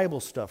 That's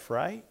Bible stuff,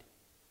 right?"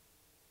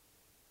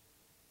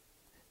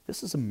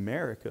 This is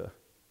America.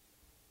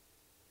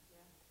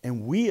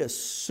 And we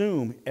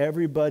assume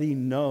everybody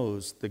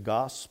knows the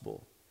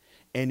gospel.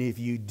 And if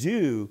you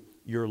do,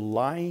 you're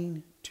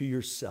lying to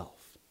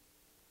yourself.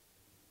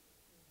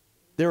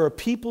 There are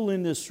people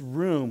in this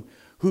room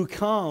who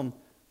come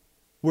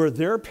where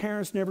their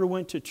parents never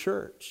went to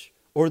church,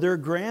 or their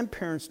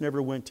grandparents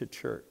never went to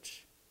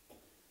church.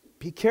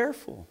 Be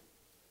careful.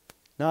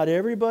 Not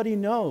everybody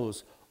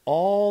knows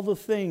all the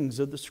things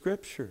of the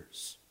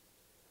Scriptures.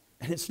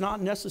 And it's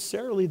not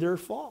necessarily their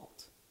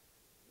fault.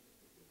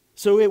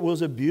 So it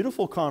was a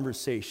beautiful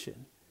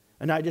conversation.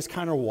 And I just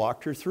kind of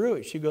walked her through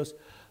it. She goes,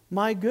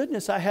 "My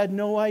goodness, I had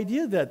no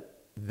idea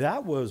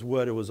that was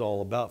what it was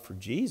all about for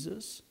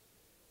Jesus."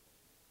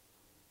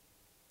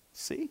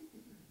 See?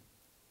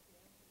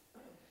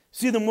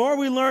 See, the more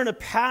we learn of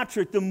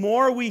Patrick, the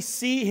more we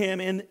see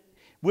him in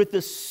with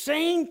the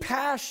same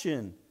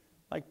passion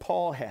like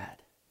Paul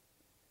had.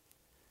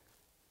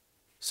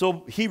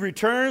 So he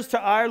returns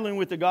to Ireland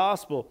with the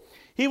gospel.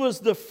 He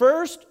was the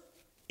first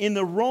in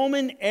the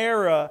Roman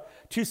era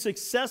to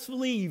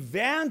successfully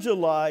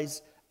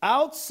evangelize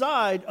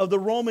outside of the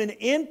Roman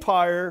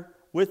Empire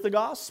with the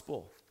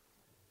gospel.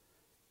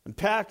 And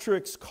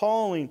Patrick's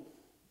calling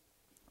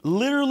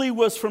literally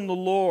was from the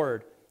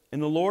Lord.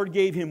 And the Lord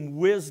gave him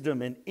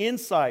wisdom and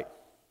insight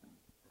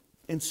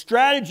and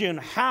strategy on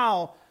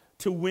how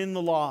to win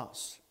the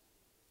lost.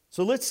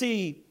 So let's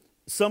see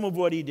some of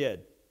what he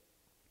did.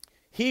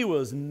 He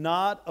was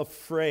not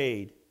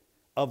afraid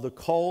of the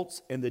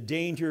cults and the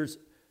dangers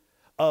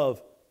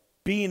of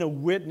being a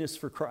witness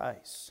for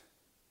Christ.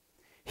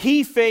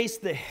 He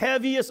faced the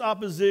heaviest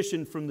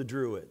opposition from the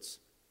Druids.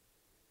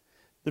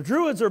 The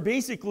Druids are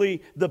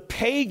basically the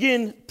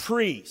pagan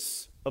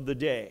priests of the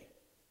day.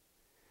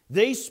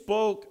 They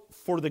spoke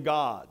for the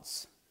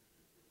gods.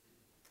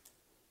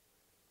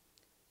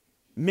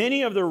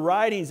 Many of their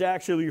writings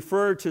actually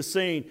refer to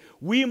saying,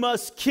 "We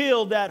must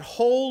kill that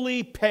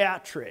holy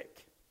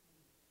Patrick."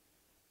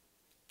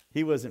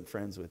 He wasn't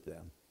friends with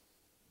them.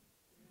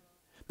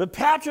 But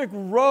Patrick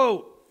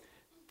wrote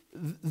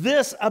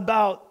this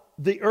about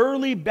the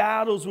early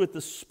battles with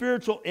the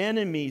spiritual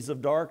enemies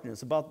of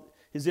darkness, about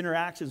his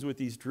interactions with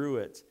these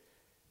Druids.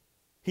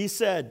 He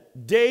said,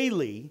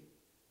 "Daily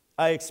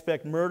I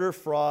expect murder,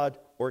 fraud,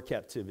 or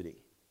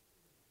captivity.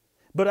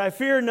 But I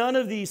fear none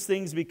of these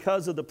things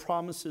because of the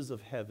promises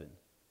of heaven.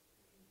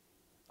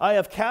 I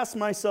have cast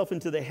myself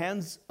into the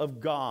hands of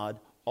God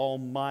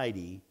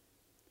Almighty,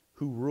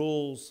 who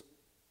rules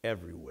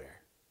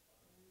everywhere."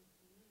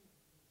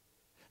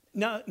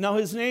 Now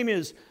his name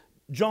is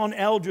John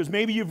Eldredge.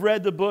 Maybe you've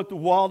read the book, The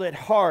Wild at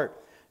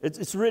Heart.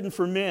 It's written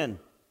for men.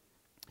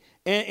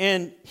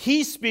 And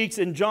he speaks,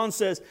 and John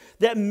says,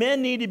 that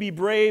men need to be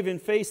brave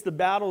and face the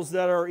battles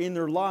that are in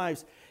their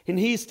lives. And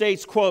he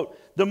states, quote,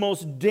 "The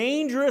most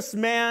dangerous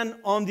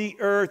man on the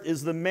earth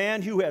is the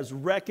man who has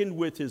reckoned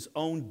with his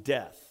own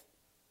death.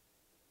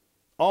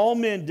 All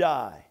men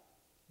die.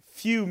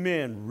 Few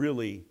men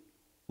really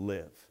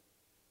live."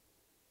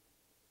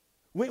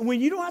 When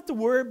you don't have to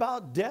worry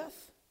about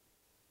death,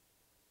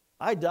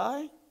 I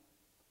die.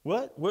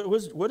 What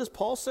does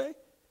Paul say?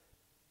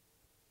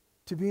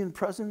 To be in the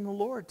presence of the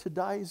Lord, to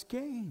die is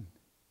gain.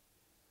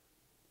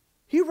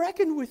 He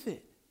reckoned with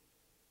it.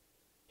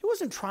 He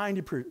wasn't trying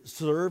to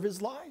preserve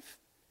his life.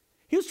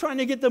 He was trying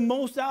to get the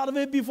most out of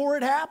it before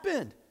it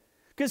happened.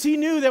 Because he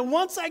knew that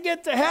once I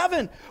get to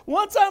heaven,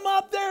 once I'm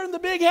up there in the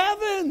big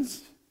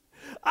heavens,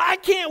 I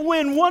can't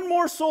win one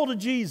more soul to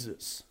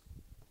Jesus.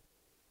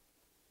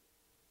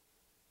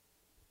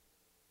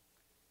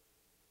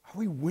 Are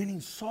we winning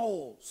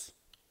souls?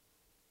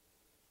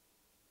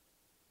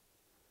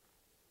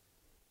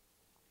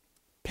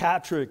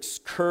 Patrick's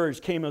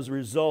courage came as a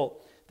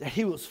result that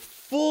he was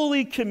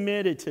fully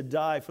committed to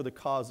die for the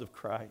cause of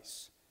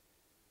Christ.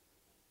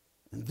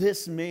 And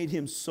this made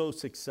him so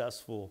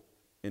successful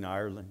in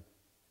Ireland.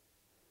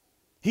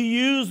 He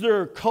used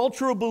their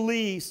cultural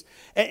beliefs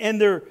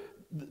and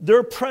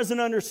their present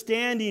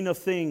understanding of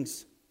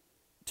things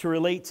to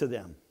relate to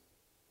them.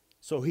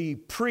 So he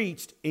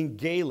preached in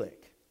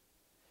Gaelic.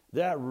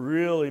 That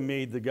really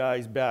made the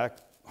guys back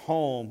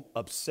home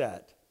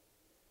upset.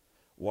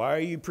 Why are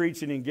you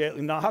preaching in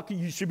Gaelic? Now, how can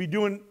you should be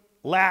doing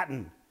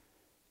Latin?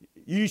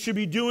 You should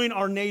be doing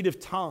our native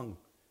tongue.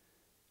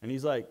 And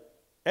he's like,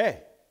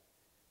 hey,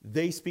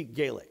 they speak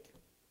Gaelic.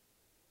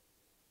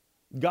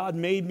 God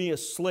made me a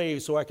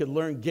slave so I could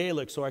learn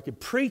Gaelic, so I could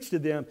preach to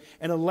them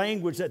in a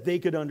language that they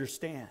could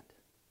understand.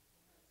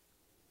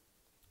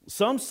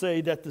 Some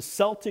say that the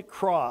Celtic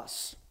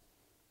cross,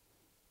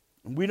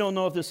 and we don't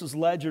know if this is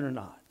legend or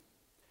not.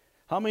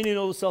 How many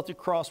know the Celtic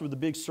cross with the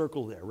big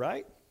circle there,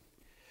 right?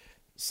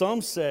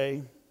 Some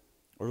say,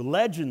 or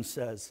legend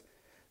says,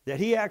 that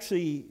he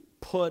actually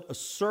put a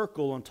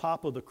circle on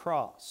top of the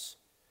cross.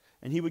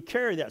 And he would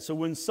carry that. So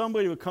when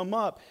somebody would come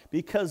up,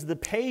 because the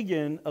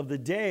pagan of the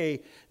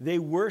day, they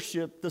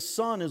worshiped the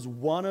sun as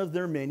one of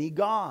their many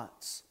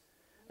gods.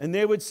 And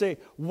they would say,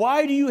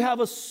 why do you have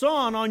a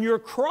sun on your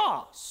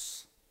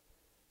cross?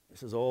 He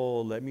says,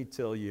 oh, let me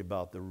tell you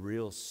about the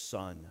real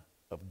Son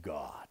of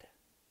God.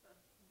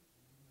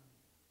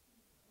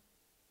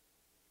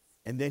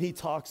 And then he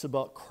talks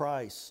about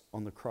Christ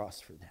on the cross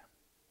for them.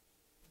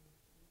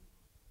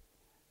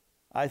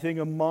 I think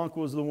a monk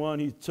was the one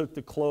who took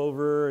the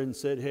clover and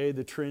said, hey,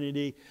 the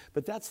Trinity.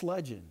 But that's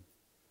legend.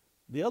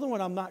 The other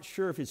one, I'm not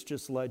sure if it's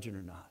just legend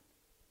or not.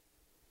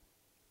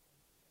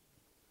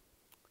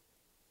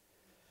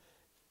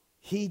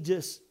 He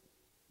just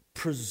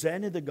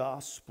presented the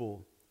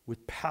gospel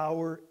with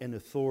power and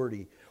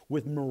authority,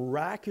 with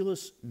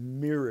miraculous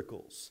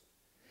miracles.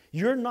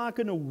 You're not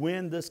going to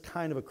win this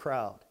kind of a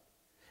crowd.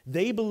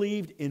 They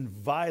believed in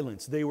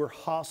violence. They were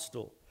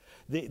hostile.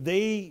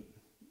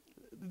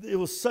 It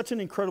was such an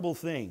incredible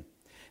thing.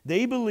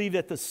 They believed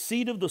that the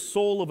seat of the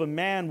soul of a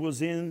man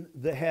was in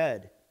the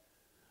head.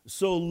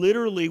 So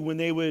literally, when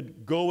they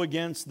would go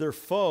against their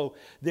foe,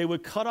 they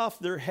would cut off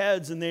their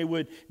heads and they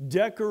would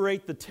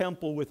decorate the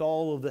temple with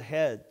all of the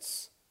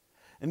heads.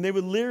 And they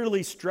would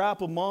literally strap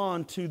them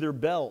on to their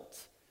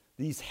belt,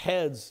 these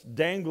heads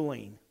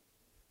dangling.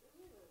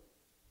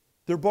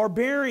 They're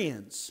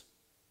barbarians.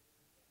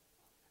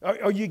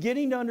 Are you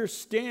getting to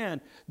understand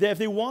that if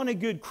they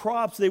wanted good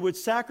crops, they would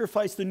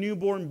sacrifice the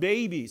newborn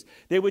babies?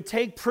 They would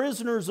take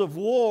prisoners of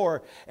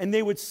war and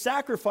they would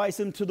sacrifice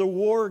them to the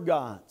war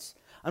gods.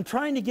 I'm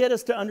trying to get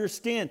us to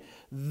understand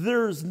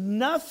there's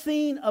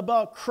nothing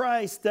about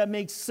Christ that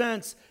makes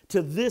sense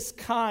to this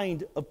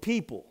kind of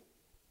people.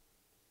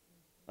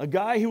 A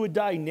guy who would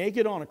die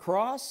naked on a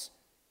cross?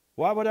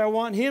 Why would I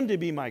want him to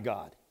be my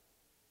God?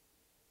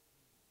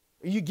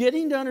 Are you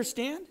getting to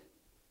understand?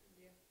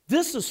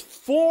 This is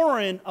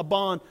foreign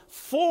upon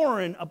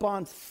foreign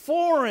upon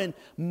foreign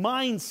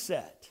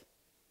mindset.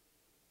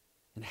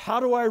 And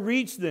how do I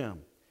reach them?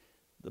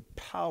 The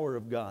power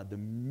of God, the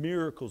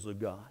miracles of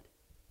God.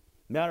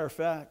 Matter of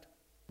fact,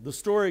 the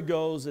story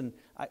goes, and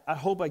I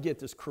hope I get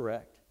this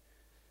correct,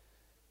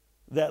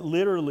 that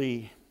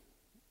literally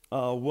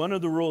one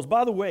of the rules,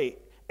 by the way,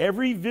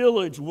 every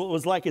village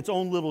was like its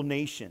own little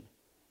nation.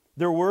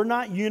 There were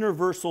not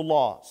universal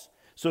laws.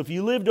 So if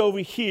you lived over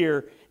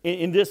here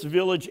in this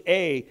village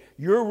A,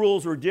 your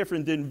rules were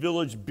different than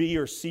village B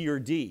or C or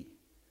D.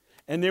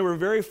 And they were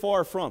very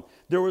far from.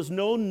 There was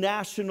no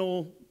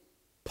national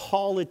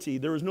polity.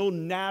 There was no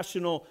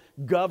national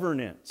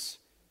governance.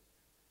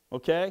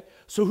 Okay?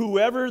 So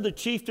whoever the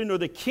chieftain or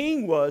the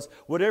king was,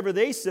 whatever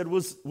they said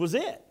was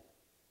it.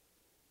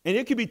 And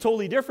it could be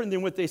totally different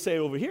than what they say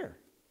over here.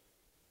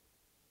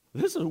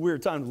 This is a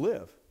weird time to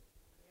live.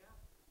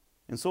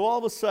 And so all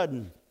of a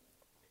sudden,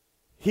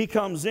 he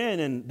comes in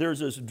and there's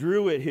this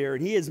druid here,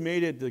 and he has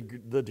made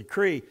it the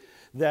decree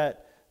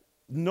that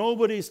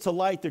nobody's to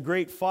light the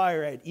great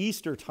fire at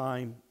Easter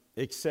time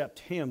except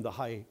him, the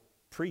high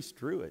priest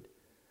druid.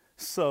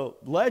 So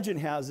legend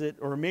has it,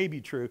 or it may be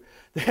true,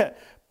 that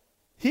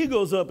he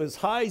goes up as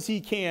high as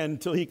he can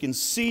until he can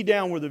see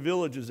down where the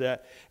village is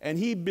at, and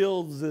he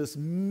builds this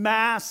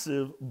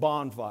massive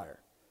bonfire,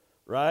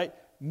 right?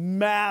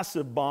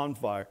 Massive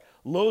bonfire.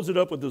 Loads it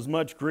up with as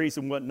much grease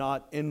and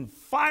whatnot and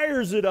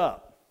fires it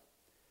up.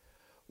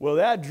 Well,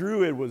 that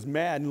druid was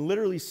mad and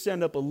literally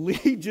sent up a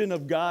legion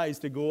of guys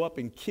to go up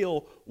and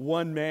kill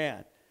one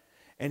man.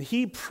 And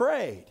he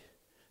prayed.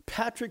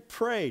 Patrick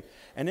prayed.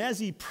 And as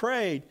he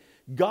prayed,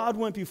 God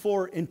went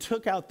before and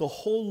took out the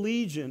whole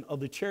legion of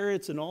the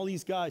chariots and all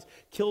these guys,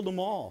 killed them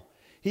all.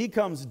 He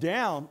comes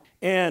down,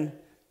 and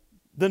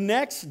the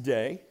next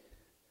day,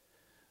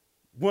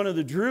 one of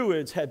the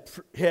druids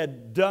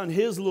had done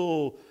his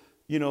little,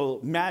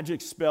 magic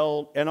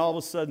spell, and all of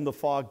a sudden the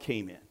fog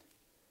came in.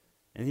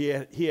 And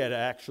he had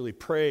actually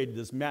prayed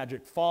this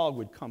magic fog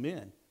would come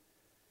in.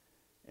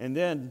 And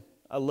then,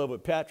 I love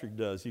what Patrick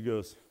does. He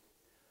goes,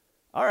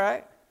 all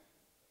right,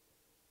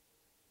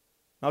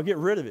 I'll get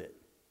rid of it.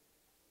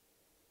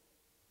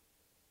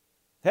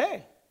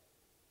 Hey,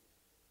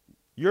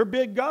 you're a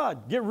big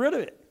God. Get rid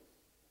of it.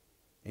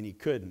 And he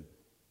couldn't.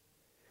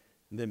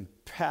 And then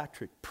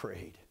Patrick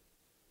prayed.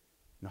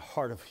 and a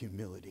heart of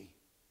humility.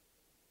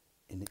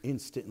 And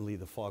instantly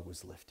the fog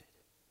was lifted.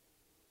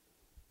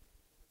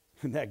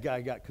 And that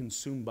guy got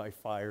consumed by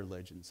fire,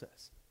 legend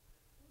says.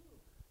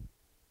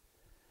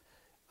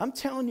 I'm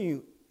telling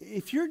you,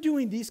 if you're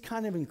doing these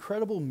kind of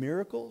incredible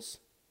miracles,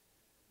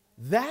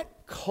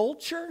 that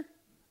culture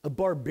of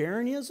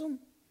barbarianism,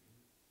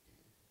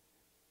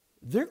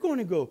 they're going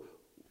to go,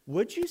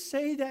 what'd you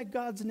say that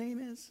God's name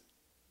is?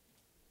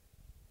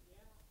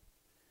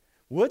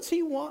 What's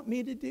he want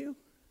me to do?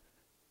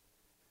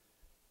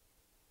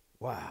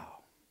 Wow.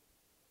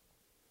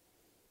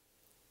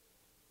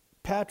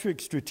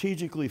 Patrick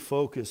strategically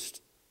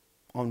focused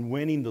on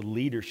winning the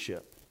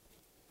leadership.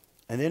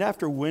 And then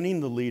after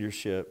winning the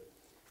leadership,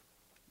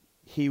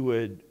 he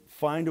would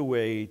find a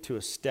way to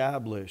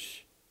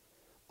establish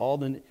all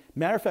the...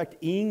 Matter of fact,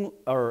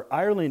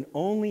 Ireland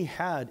only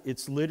had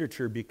its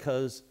literature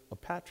because of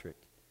Patrick.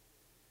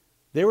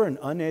 They were an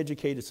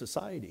uneducated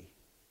society.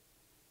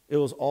 It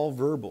was all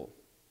verbal.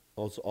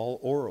 It was all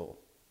oral.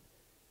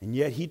 And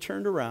yet he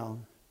turned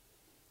around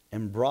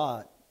and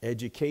brought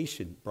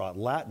education, brought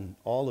Latin,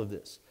 all of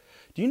this.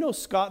 Do you know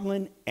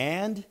Scotland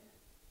and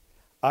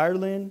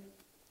Ireland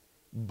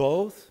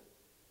both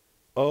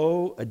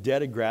owe a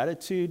debt of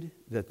gratitude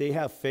that they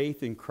have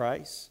faith in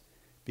Christ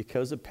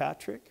because of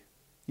Patrick?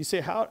 You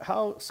say,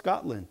 how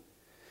Scotland?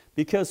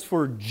 Because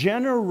for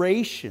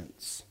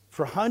generations,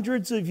 for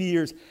hundreds of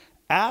years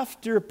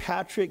after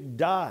Patrick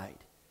died,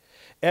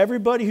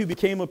 everybody who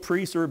became a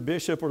priest or a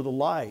bishop or the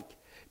like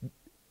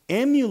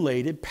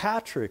emulated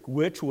Patrick,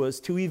 which was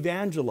to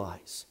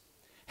evangelize.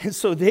 And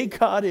so they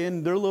got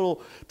in their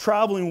little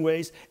traveling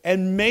ways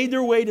and made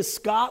their way to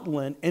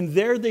Scotland, and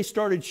there they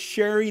started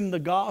sharing the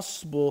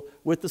gospel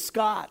with the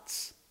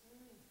Scots.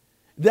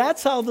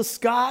 That's how the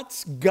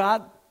Scots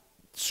got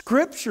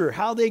Scripture,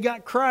 how they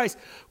got Christ,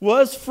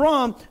 was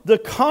from the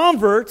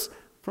converts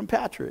from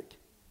Patrick.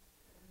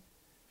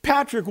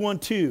 Patrick won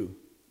 2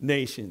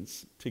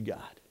 nations to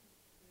God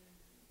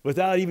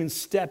without even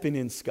stepping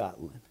in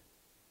Scotland.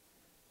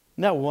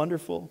 Isn't that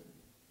wonderful?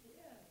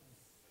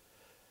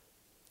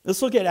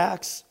 Let's look at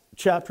Acts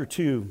chapter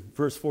 2,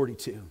 verse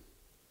 42.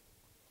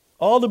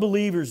 All the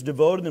believers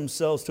devoted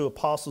themselves to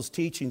apostles'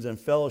 teachings and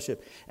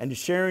fellowship and to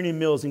sharing in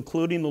meals,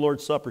 including the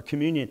Lord's Supper,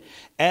 communion,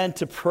 and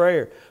to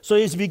prayer. So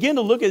as you begin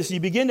to look at this, you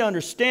begin to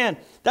understand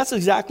that's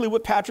exactly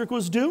what Patrick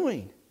was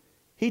doing.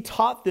 He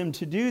taught them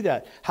to do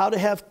that, how to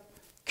have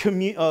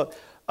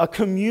a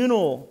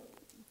communal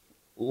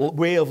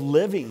way of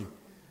living.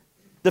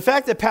 The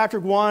fact that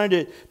Patrick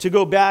wanted to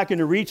go back and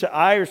to reach the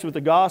Irish with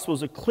the gospel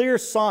is a clear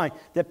sign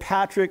that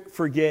Patrick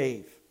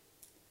forgave.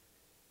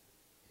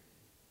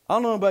 I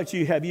don't know about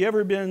you. Have you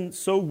ever been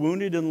so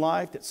wounded in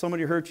life that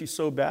somebody hurt you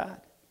so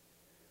bad?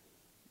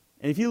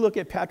 And if you look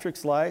at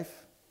Patrick's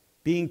life,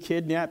 being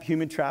kidnapped,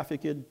 human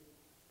trafficked,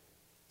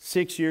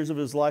 6 years of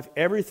his life,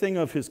 everything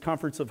of his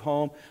comforts of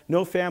home,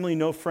 no family,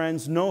 no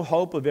friends, no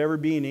hope of ever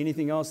being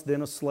anything else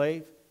than a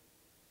slave.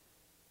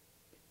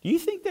 Do you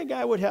think that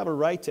guy would have a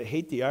right to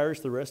hate the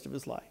Irish the rest of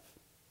his life?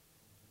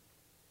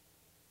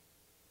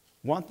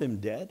 Want them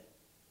dead?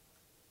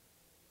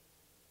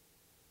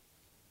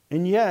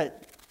 And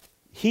yet,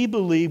 he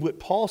believed what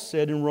Paul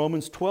said in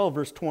Romans 12,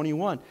 verse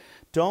 21.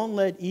 Don't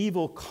let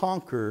evil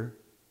conquer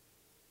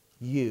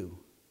you.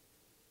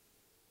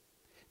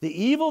 The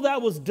evil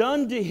that was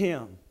done to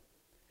him,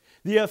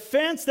 the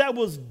offense that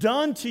was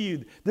done to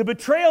you, the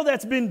betrayal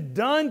that's been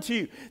done to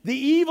you, the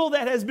evil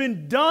that has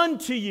been done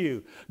to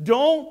you,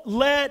 don't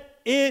let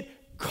it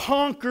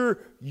conquer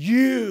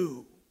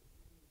you.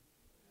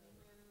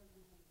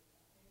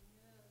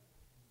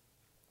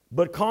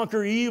 But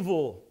conquer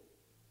evil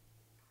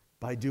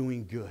by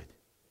doing good.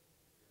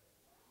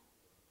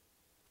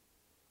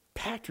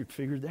 Patrick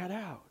figured that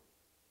out.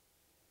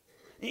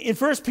 In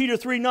 1 Peter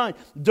 3:9,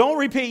 don't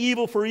repay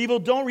evil for evil.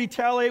 Don't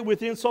retaliate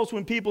with insults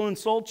when people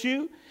insult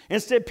you.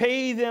 Instead,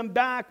 pay them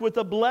back with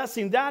a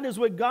blessing. That is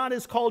what God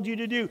has called you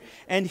to do.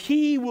 And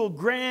He will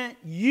grant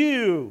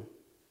you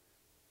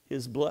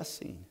His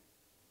blessing.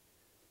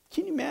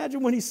 Can you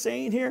imagine what He's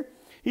saying here?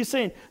 He's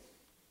saying,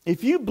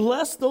 if you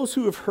bless those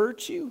who have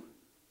hurt you,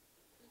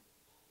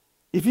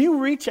 if you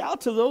reach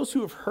out to those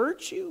who have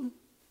hurt you,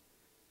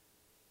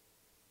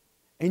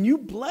 and you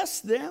bless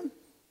them,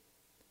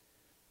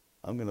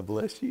 I'm going to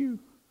bless you.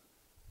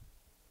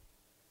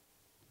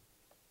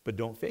 But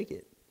don't fake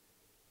it.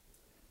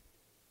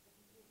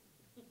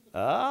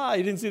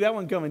 You didn't see that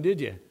one coming, did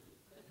you?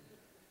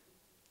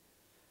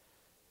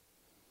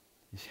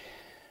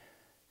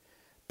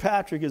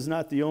 Patrick is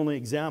not the only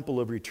example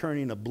of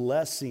returning a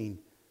blessing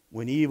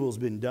when evil's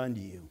been done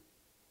to you.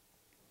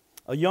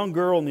 A young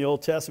girl in the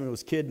Old Testament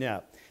was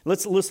kidnapped.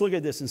 Let's look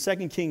at this in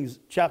 2 Kings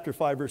chapter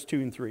 5, verse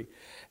 2 and 3.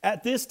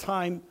 At this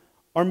time,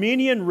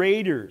 Armenian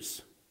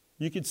raiders,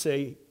 you could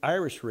say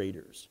Irish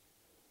raiders,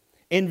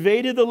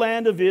 invaded the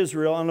land of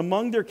Israel, and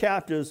among their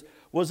captives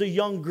was a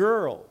young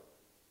girl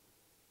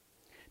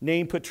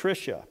named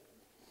Patricia.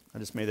 I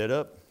just made that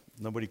up.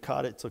 Nobody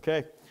caught it. It's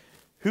okay.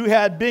 Who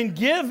had been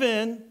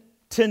given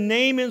to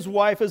Naaman's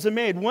wife as a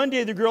maid. One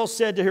day the girl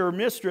said to her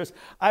mistress,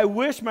 I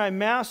wish my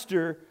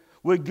master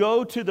would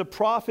go to the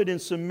prophet in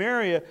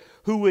Samaria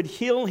who would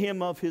heal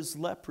him of his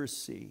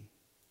leprosy.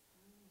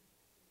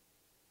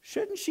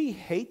 Shouldn't she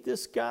hate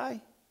this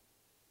guy?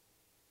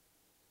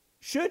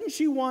 Shouldn't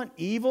she want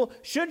evil?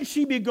 Shouldn't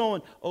she be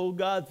going, oh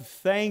God,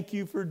 thank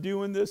you for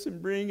doing this and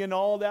bringing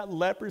all that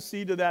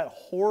leprosy to that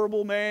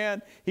horrible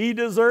man. He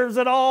deserves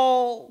it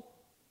all.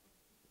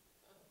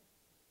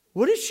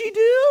 What does she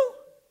do?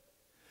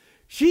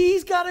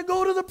 She's got to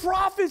go to the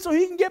prophet so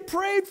he can get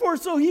prayed for,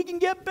 so he can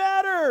get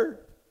better.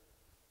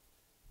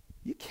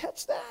 You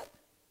catch that?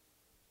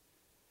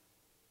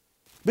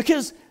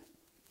 Because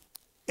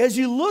as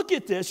you look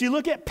at this, you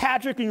look at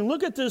Patrick and you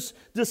look at this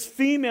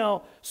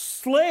female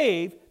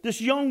slave,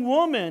 this young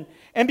woman,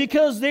 and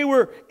because they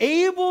were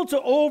able to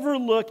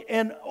overlook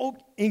and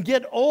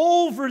get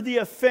over the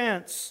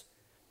offense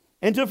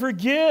and to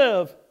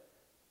forgive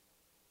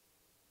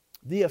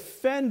the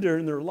offender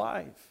in their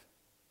life,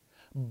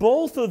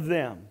 both of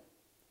them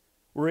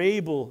were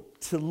able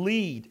to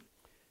lead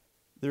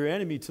their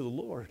enemy to the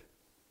Lord,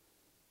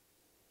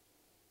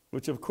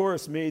 which of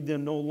course made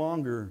them no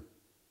longer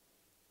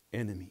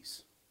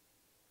enemies.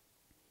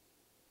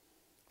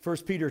 1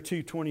 Peter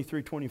 2,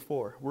 23,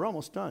 24. We're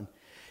almost done.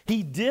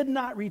 He did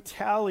not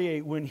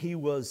retaliate when he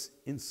was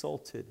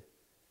insulted.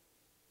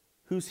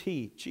 Who's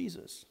he?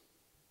 Jesus.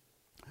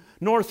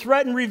 Nor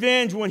threaten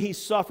revenge when he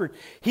suffered.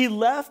 He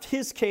left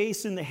his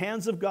case in the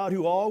hands of God,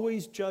 who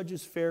always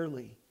judges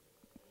fairly.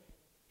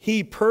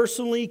 He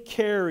personally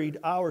carried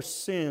our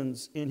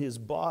sins in his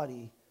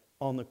body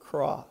on the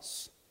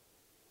cross,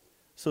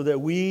 so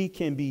that we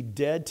can be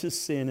dead to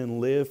sin and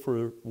live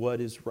for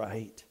what is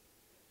right.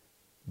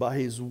 By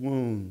his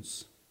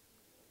wounds,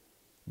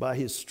 by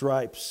his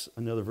stripes,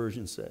 another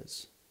version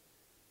says,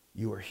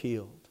 you are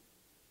healed.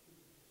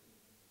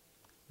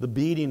 The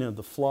beating of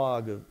the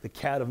flog of the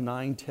cat of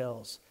nine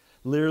tails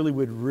literally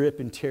would rip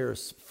and tear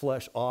his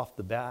flesh off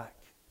the back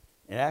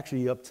and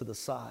actually up to the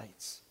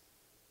sides.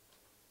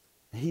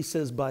 And he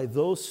says, by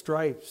those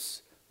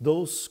stripes,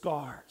 those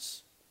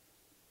scars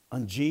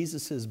on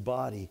Jesus'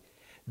 body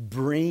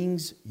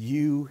brings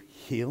you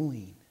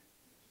healing.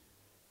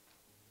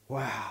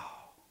 Wow.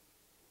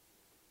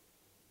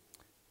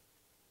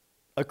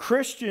 A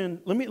Christian,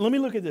 let me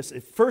look at this.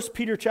 1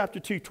 Peter chapter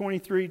 2,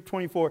 23,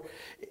 24.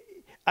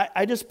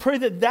 I just pray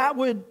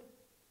that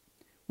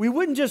we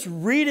wouldn't just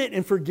read it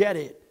and forget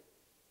it.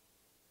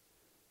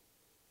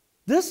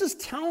 This is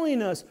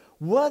telling us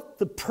what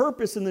the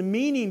purpose and the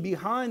meaning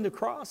behind the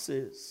cross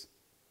is.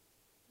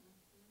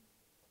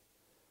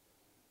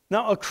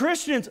 Now, a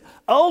Christian's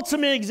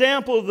ultimate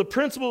example of the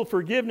principle of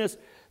forgiveness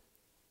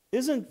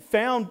isn't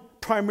found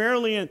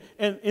primarily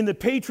in the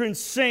patron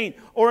saint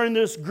or in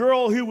this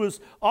girl who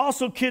was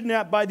also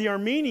kidnapped by the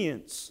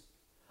Armenians.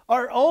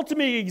 Our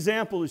ultimate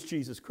example is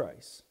Jesus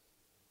Christ.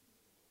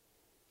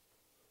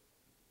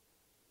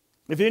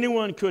 If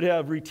anyone could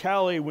have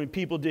retaliated when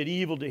people did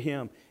evil to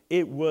him,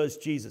 it was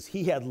Jesus.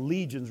 He had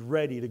legions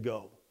ready to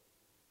go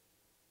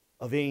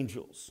of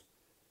angels.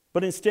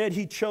 But instead,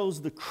 he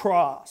chose the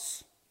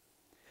cross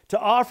to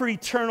offer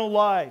eternal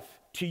life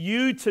to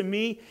you, to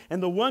me,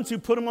 and the ones who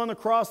put him on the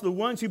cross, the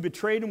ones who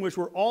betrayed him, which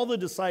were all the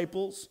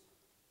disciples,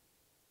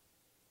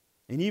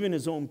 and even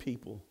his own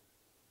people.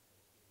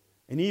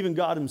 And even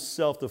God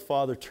himself, the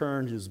Father,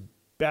 turned his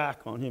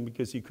back on him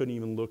because he couldn't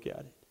even look at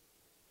it.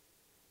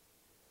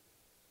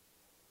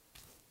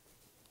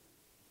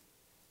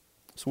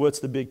 So what's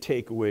the big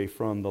takeaway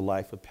from the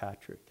life of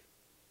Patrick?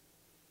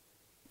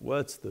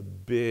 What's the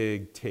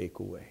big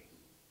takeaway?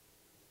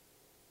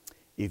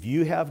 If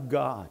you have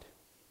God,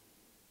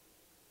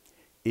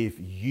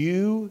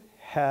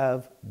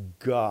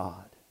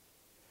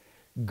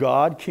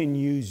 God can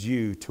use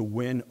you to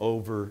win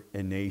over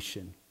a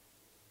nation.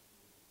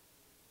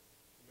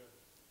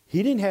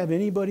 He didn't have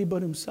anybody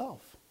but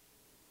himself.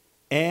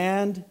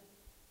 And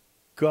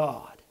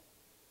God.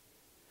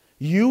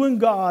 You and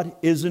God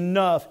is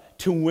enough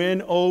to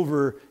win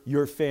over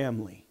your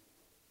family.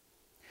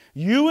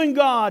 You and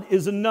God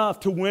is enough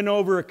to win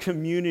over a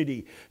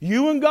community.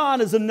 You and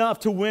God is enough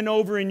to win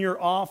over in your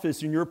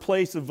office, in your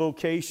place of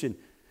vocation.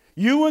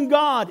 You and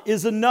God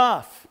is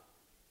enough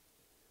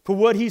for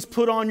what he's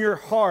put on your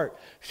heart,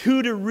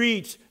 who to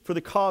reach for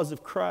the cause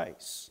of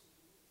Christ.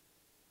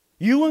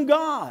 You and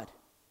God,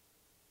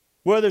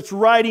 whether it's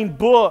writing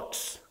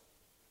books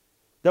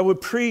that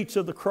would preach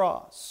of the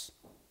cross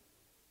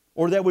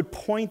or that would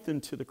point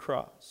them to the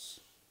cross.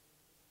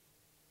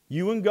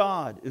 You and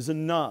God is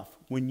enough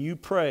when you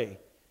pray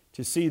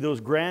to see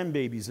those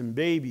grandbabies and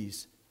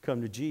babies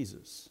come to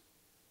Jesus.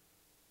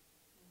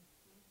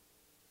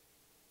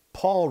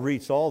 Paul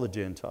reached all the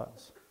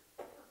Gentiles.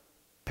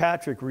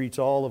 Patrick reached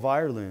all of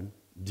Ireland,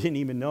 didn't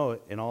even know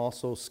it, and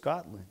also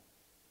Scotland.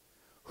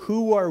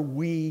 Who are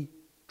we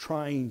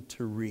trying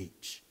to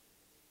reach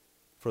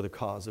for the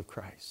cause of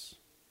Christ?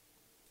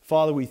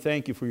 Father, we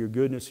thank you for your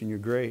goodness and your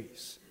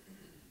grace.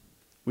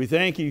 We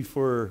thank you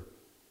for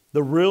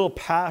the real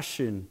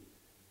passion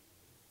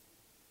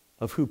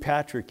of who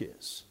Patrick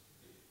is.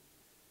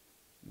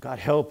 God,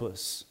 help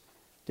us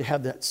to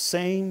have that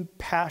same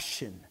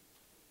passion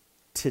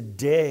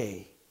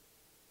today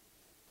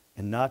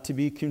and not to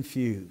be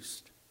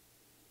confused.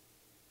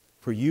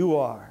 For you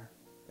are,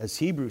 as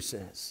Hebrews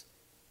says,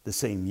 the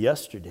same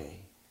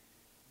yesterday,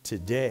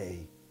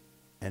 today,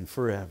 and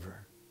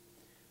forever.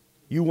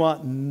 You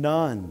want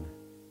none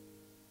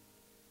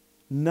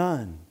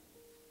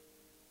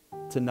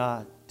to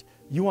not.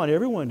 You want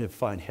everyone to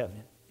find heaven.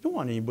 You don't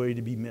want anybody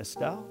to be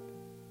missed out.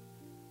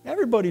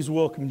 Everybody's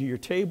welcome to your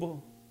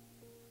table.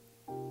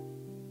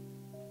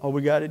 All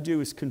we got to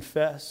do is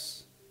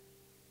confess,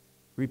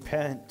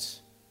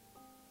 repent.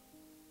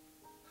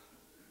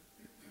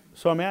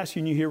 So I'm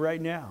asking you here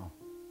right now,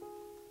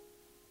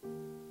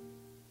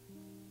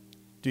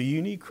 do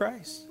you need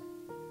Christ?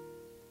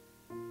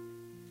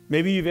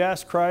 Maybe you've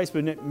asked Christ,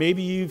 but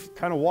maybe you've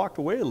kind of walked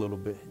away a little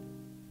bit.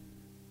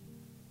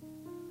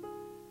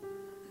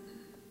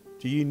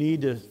 Do you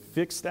need to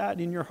fix that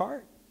in your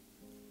heart?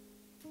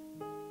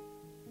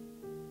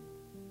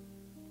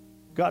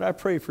 God, I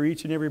pray for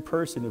each and every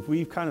person, if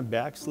we've kind of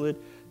backslid,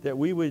 that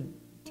we would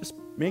just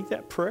make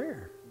that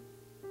prayer.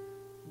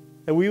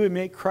 That we would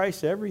make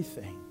Christ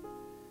everything.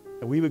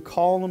 That we would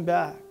call him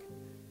back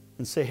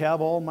and say,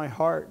 have all my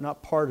heart,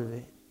 not part of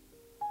it.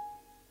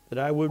 That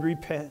I would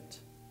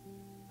repent.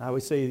 I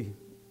would say,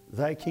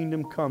 thy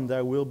kingdom come,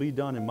 thy will be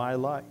done in my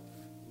life.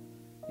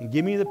 And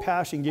give me the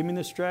passion, give me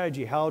the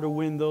strategy, how to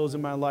win those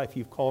in my life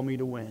you've called me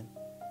to win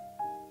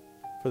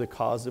for the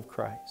cause of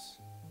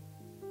Christ.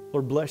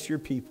 Lord, bless your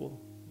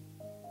people.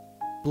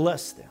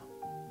 Bless them.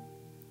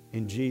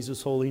 In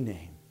Jesus' holy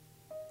name,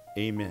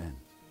 amen.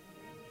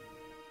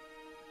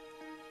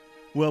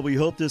 Well, we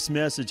hope this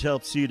message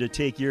helps you to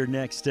take your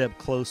next step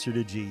closer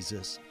to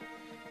Jesus.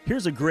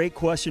 Here's a great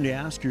question to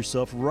ask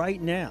yourself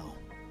right now.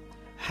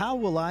 How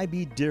will I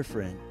be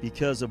different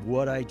because of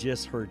what I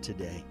just heard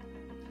today?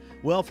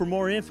 Well, for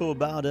more info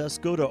about us,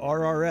 go to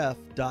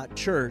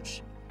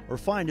rrf.church or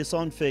find us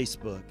on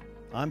Facebook.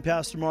 I'm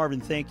Pastor Marvin,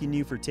 thanking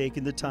you for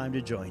taking the time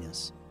to join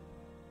us.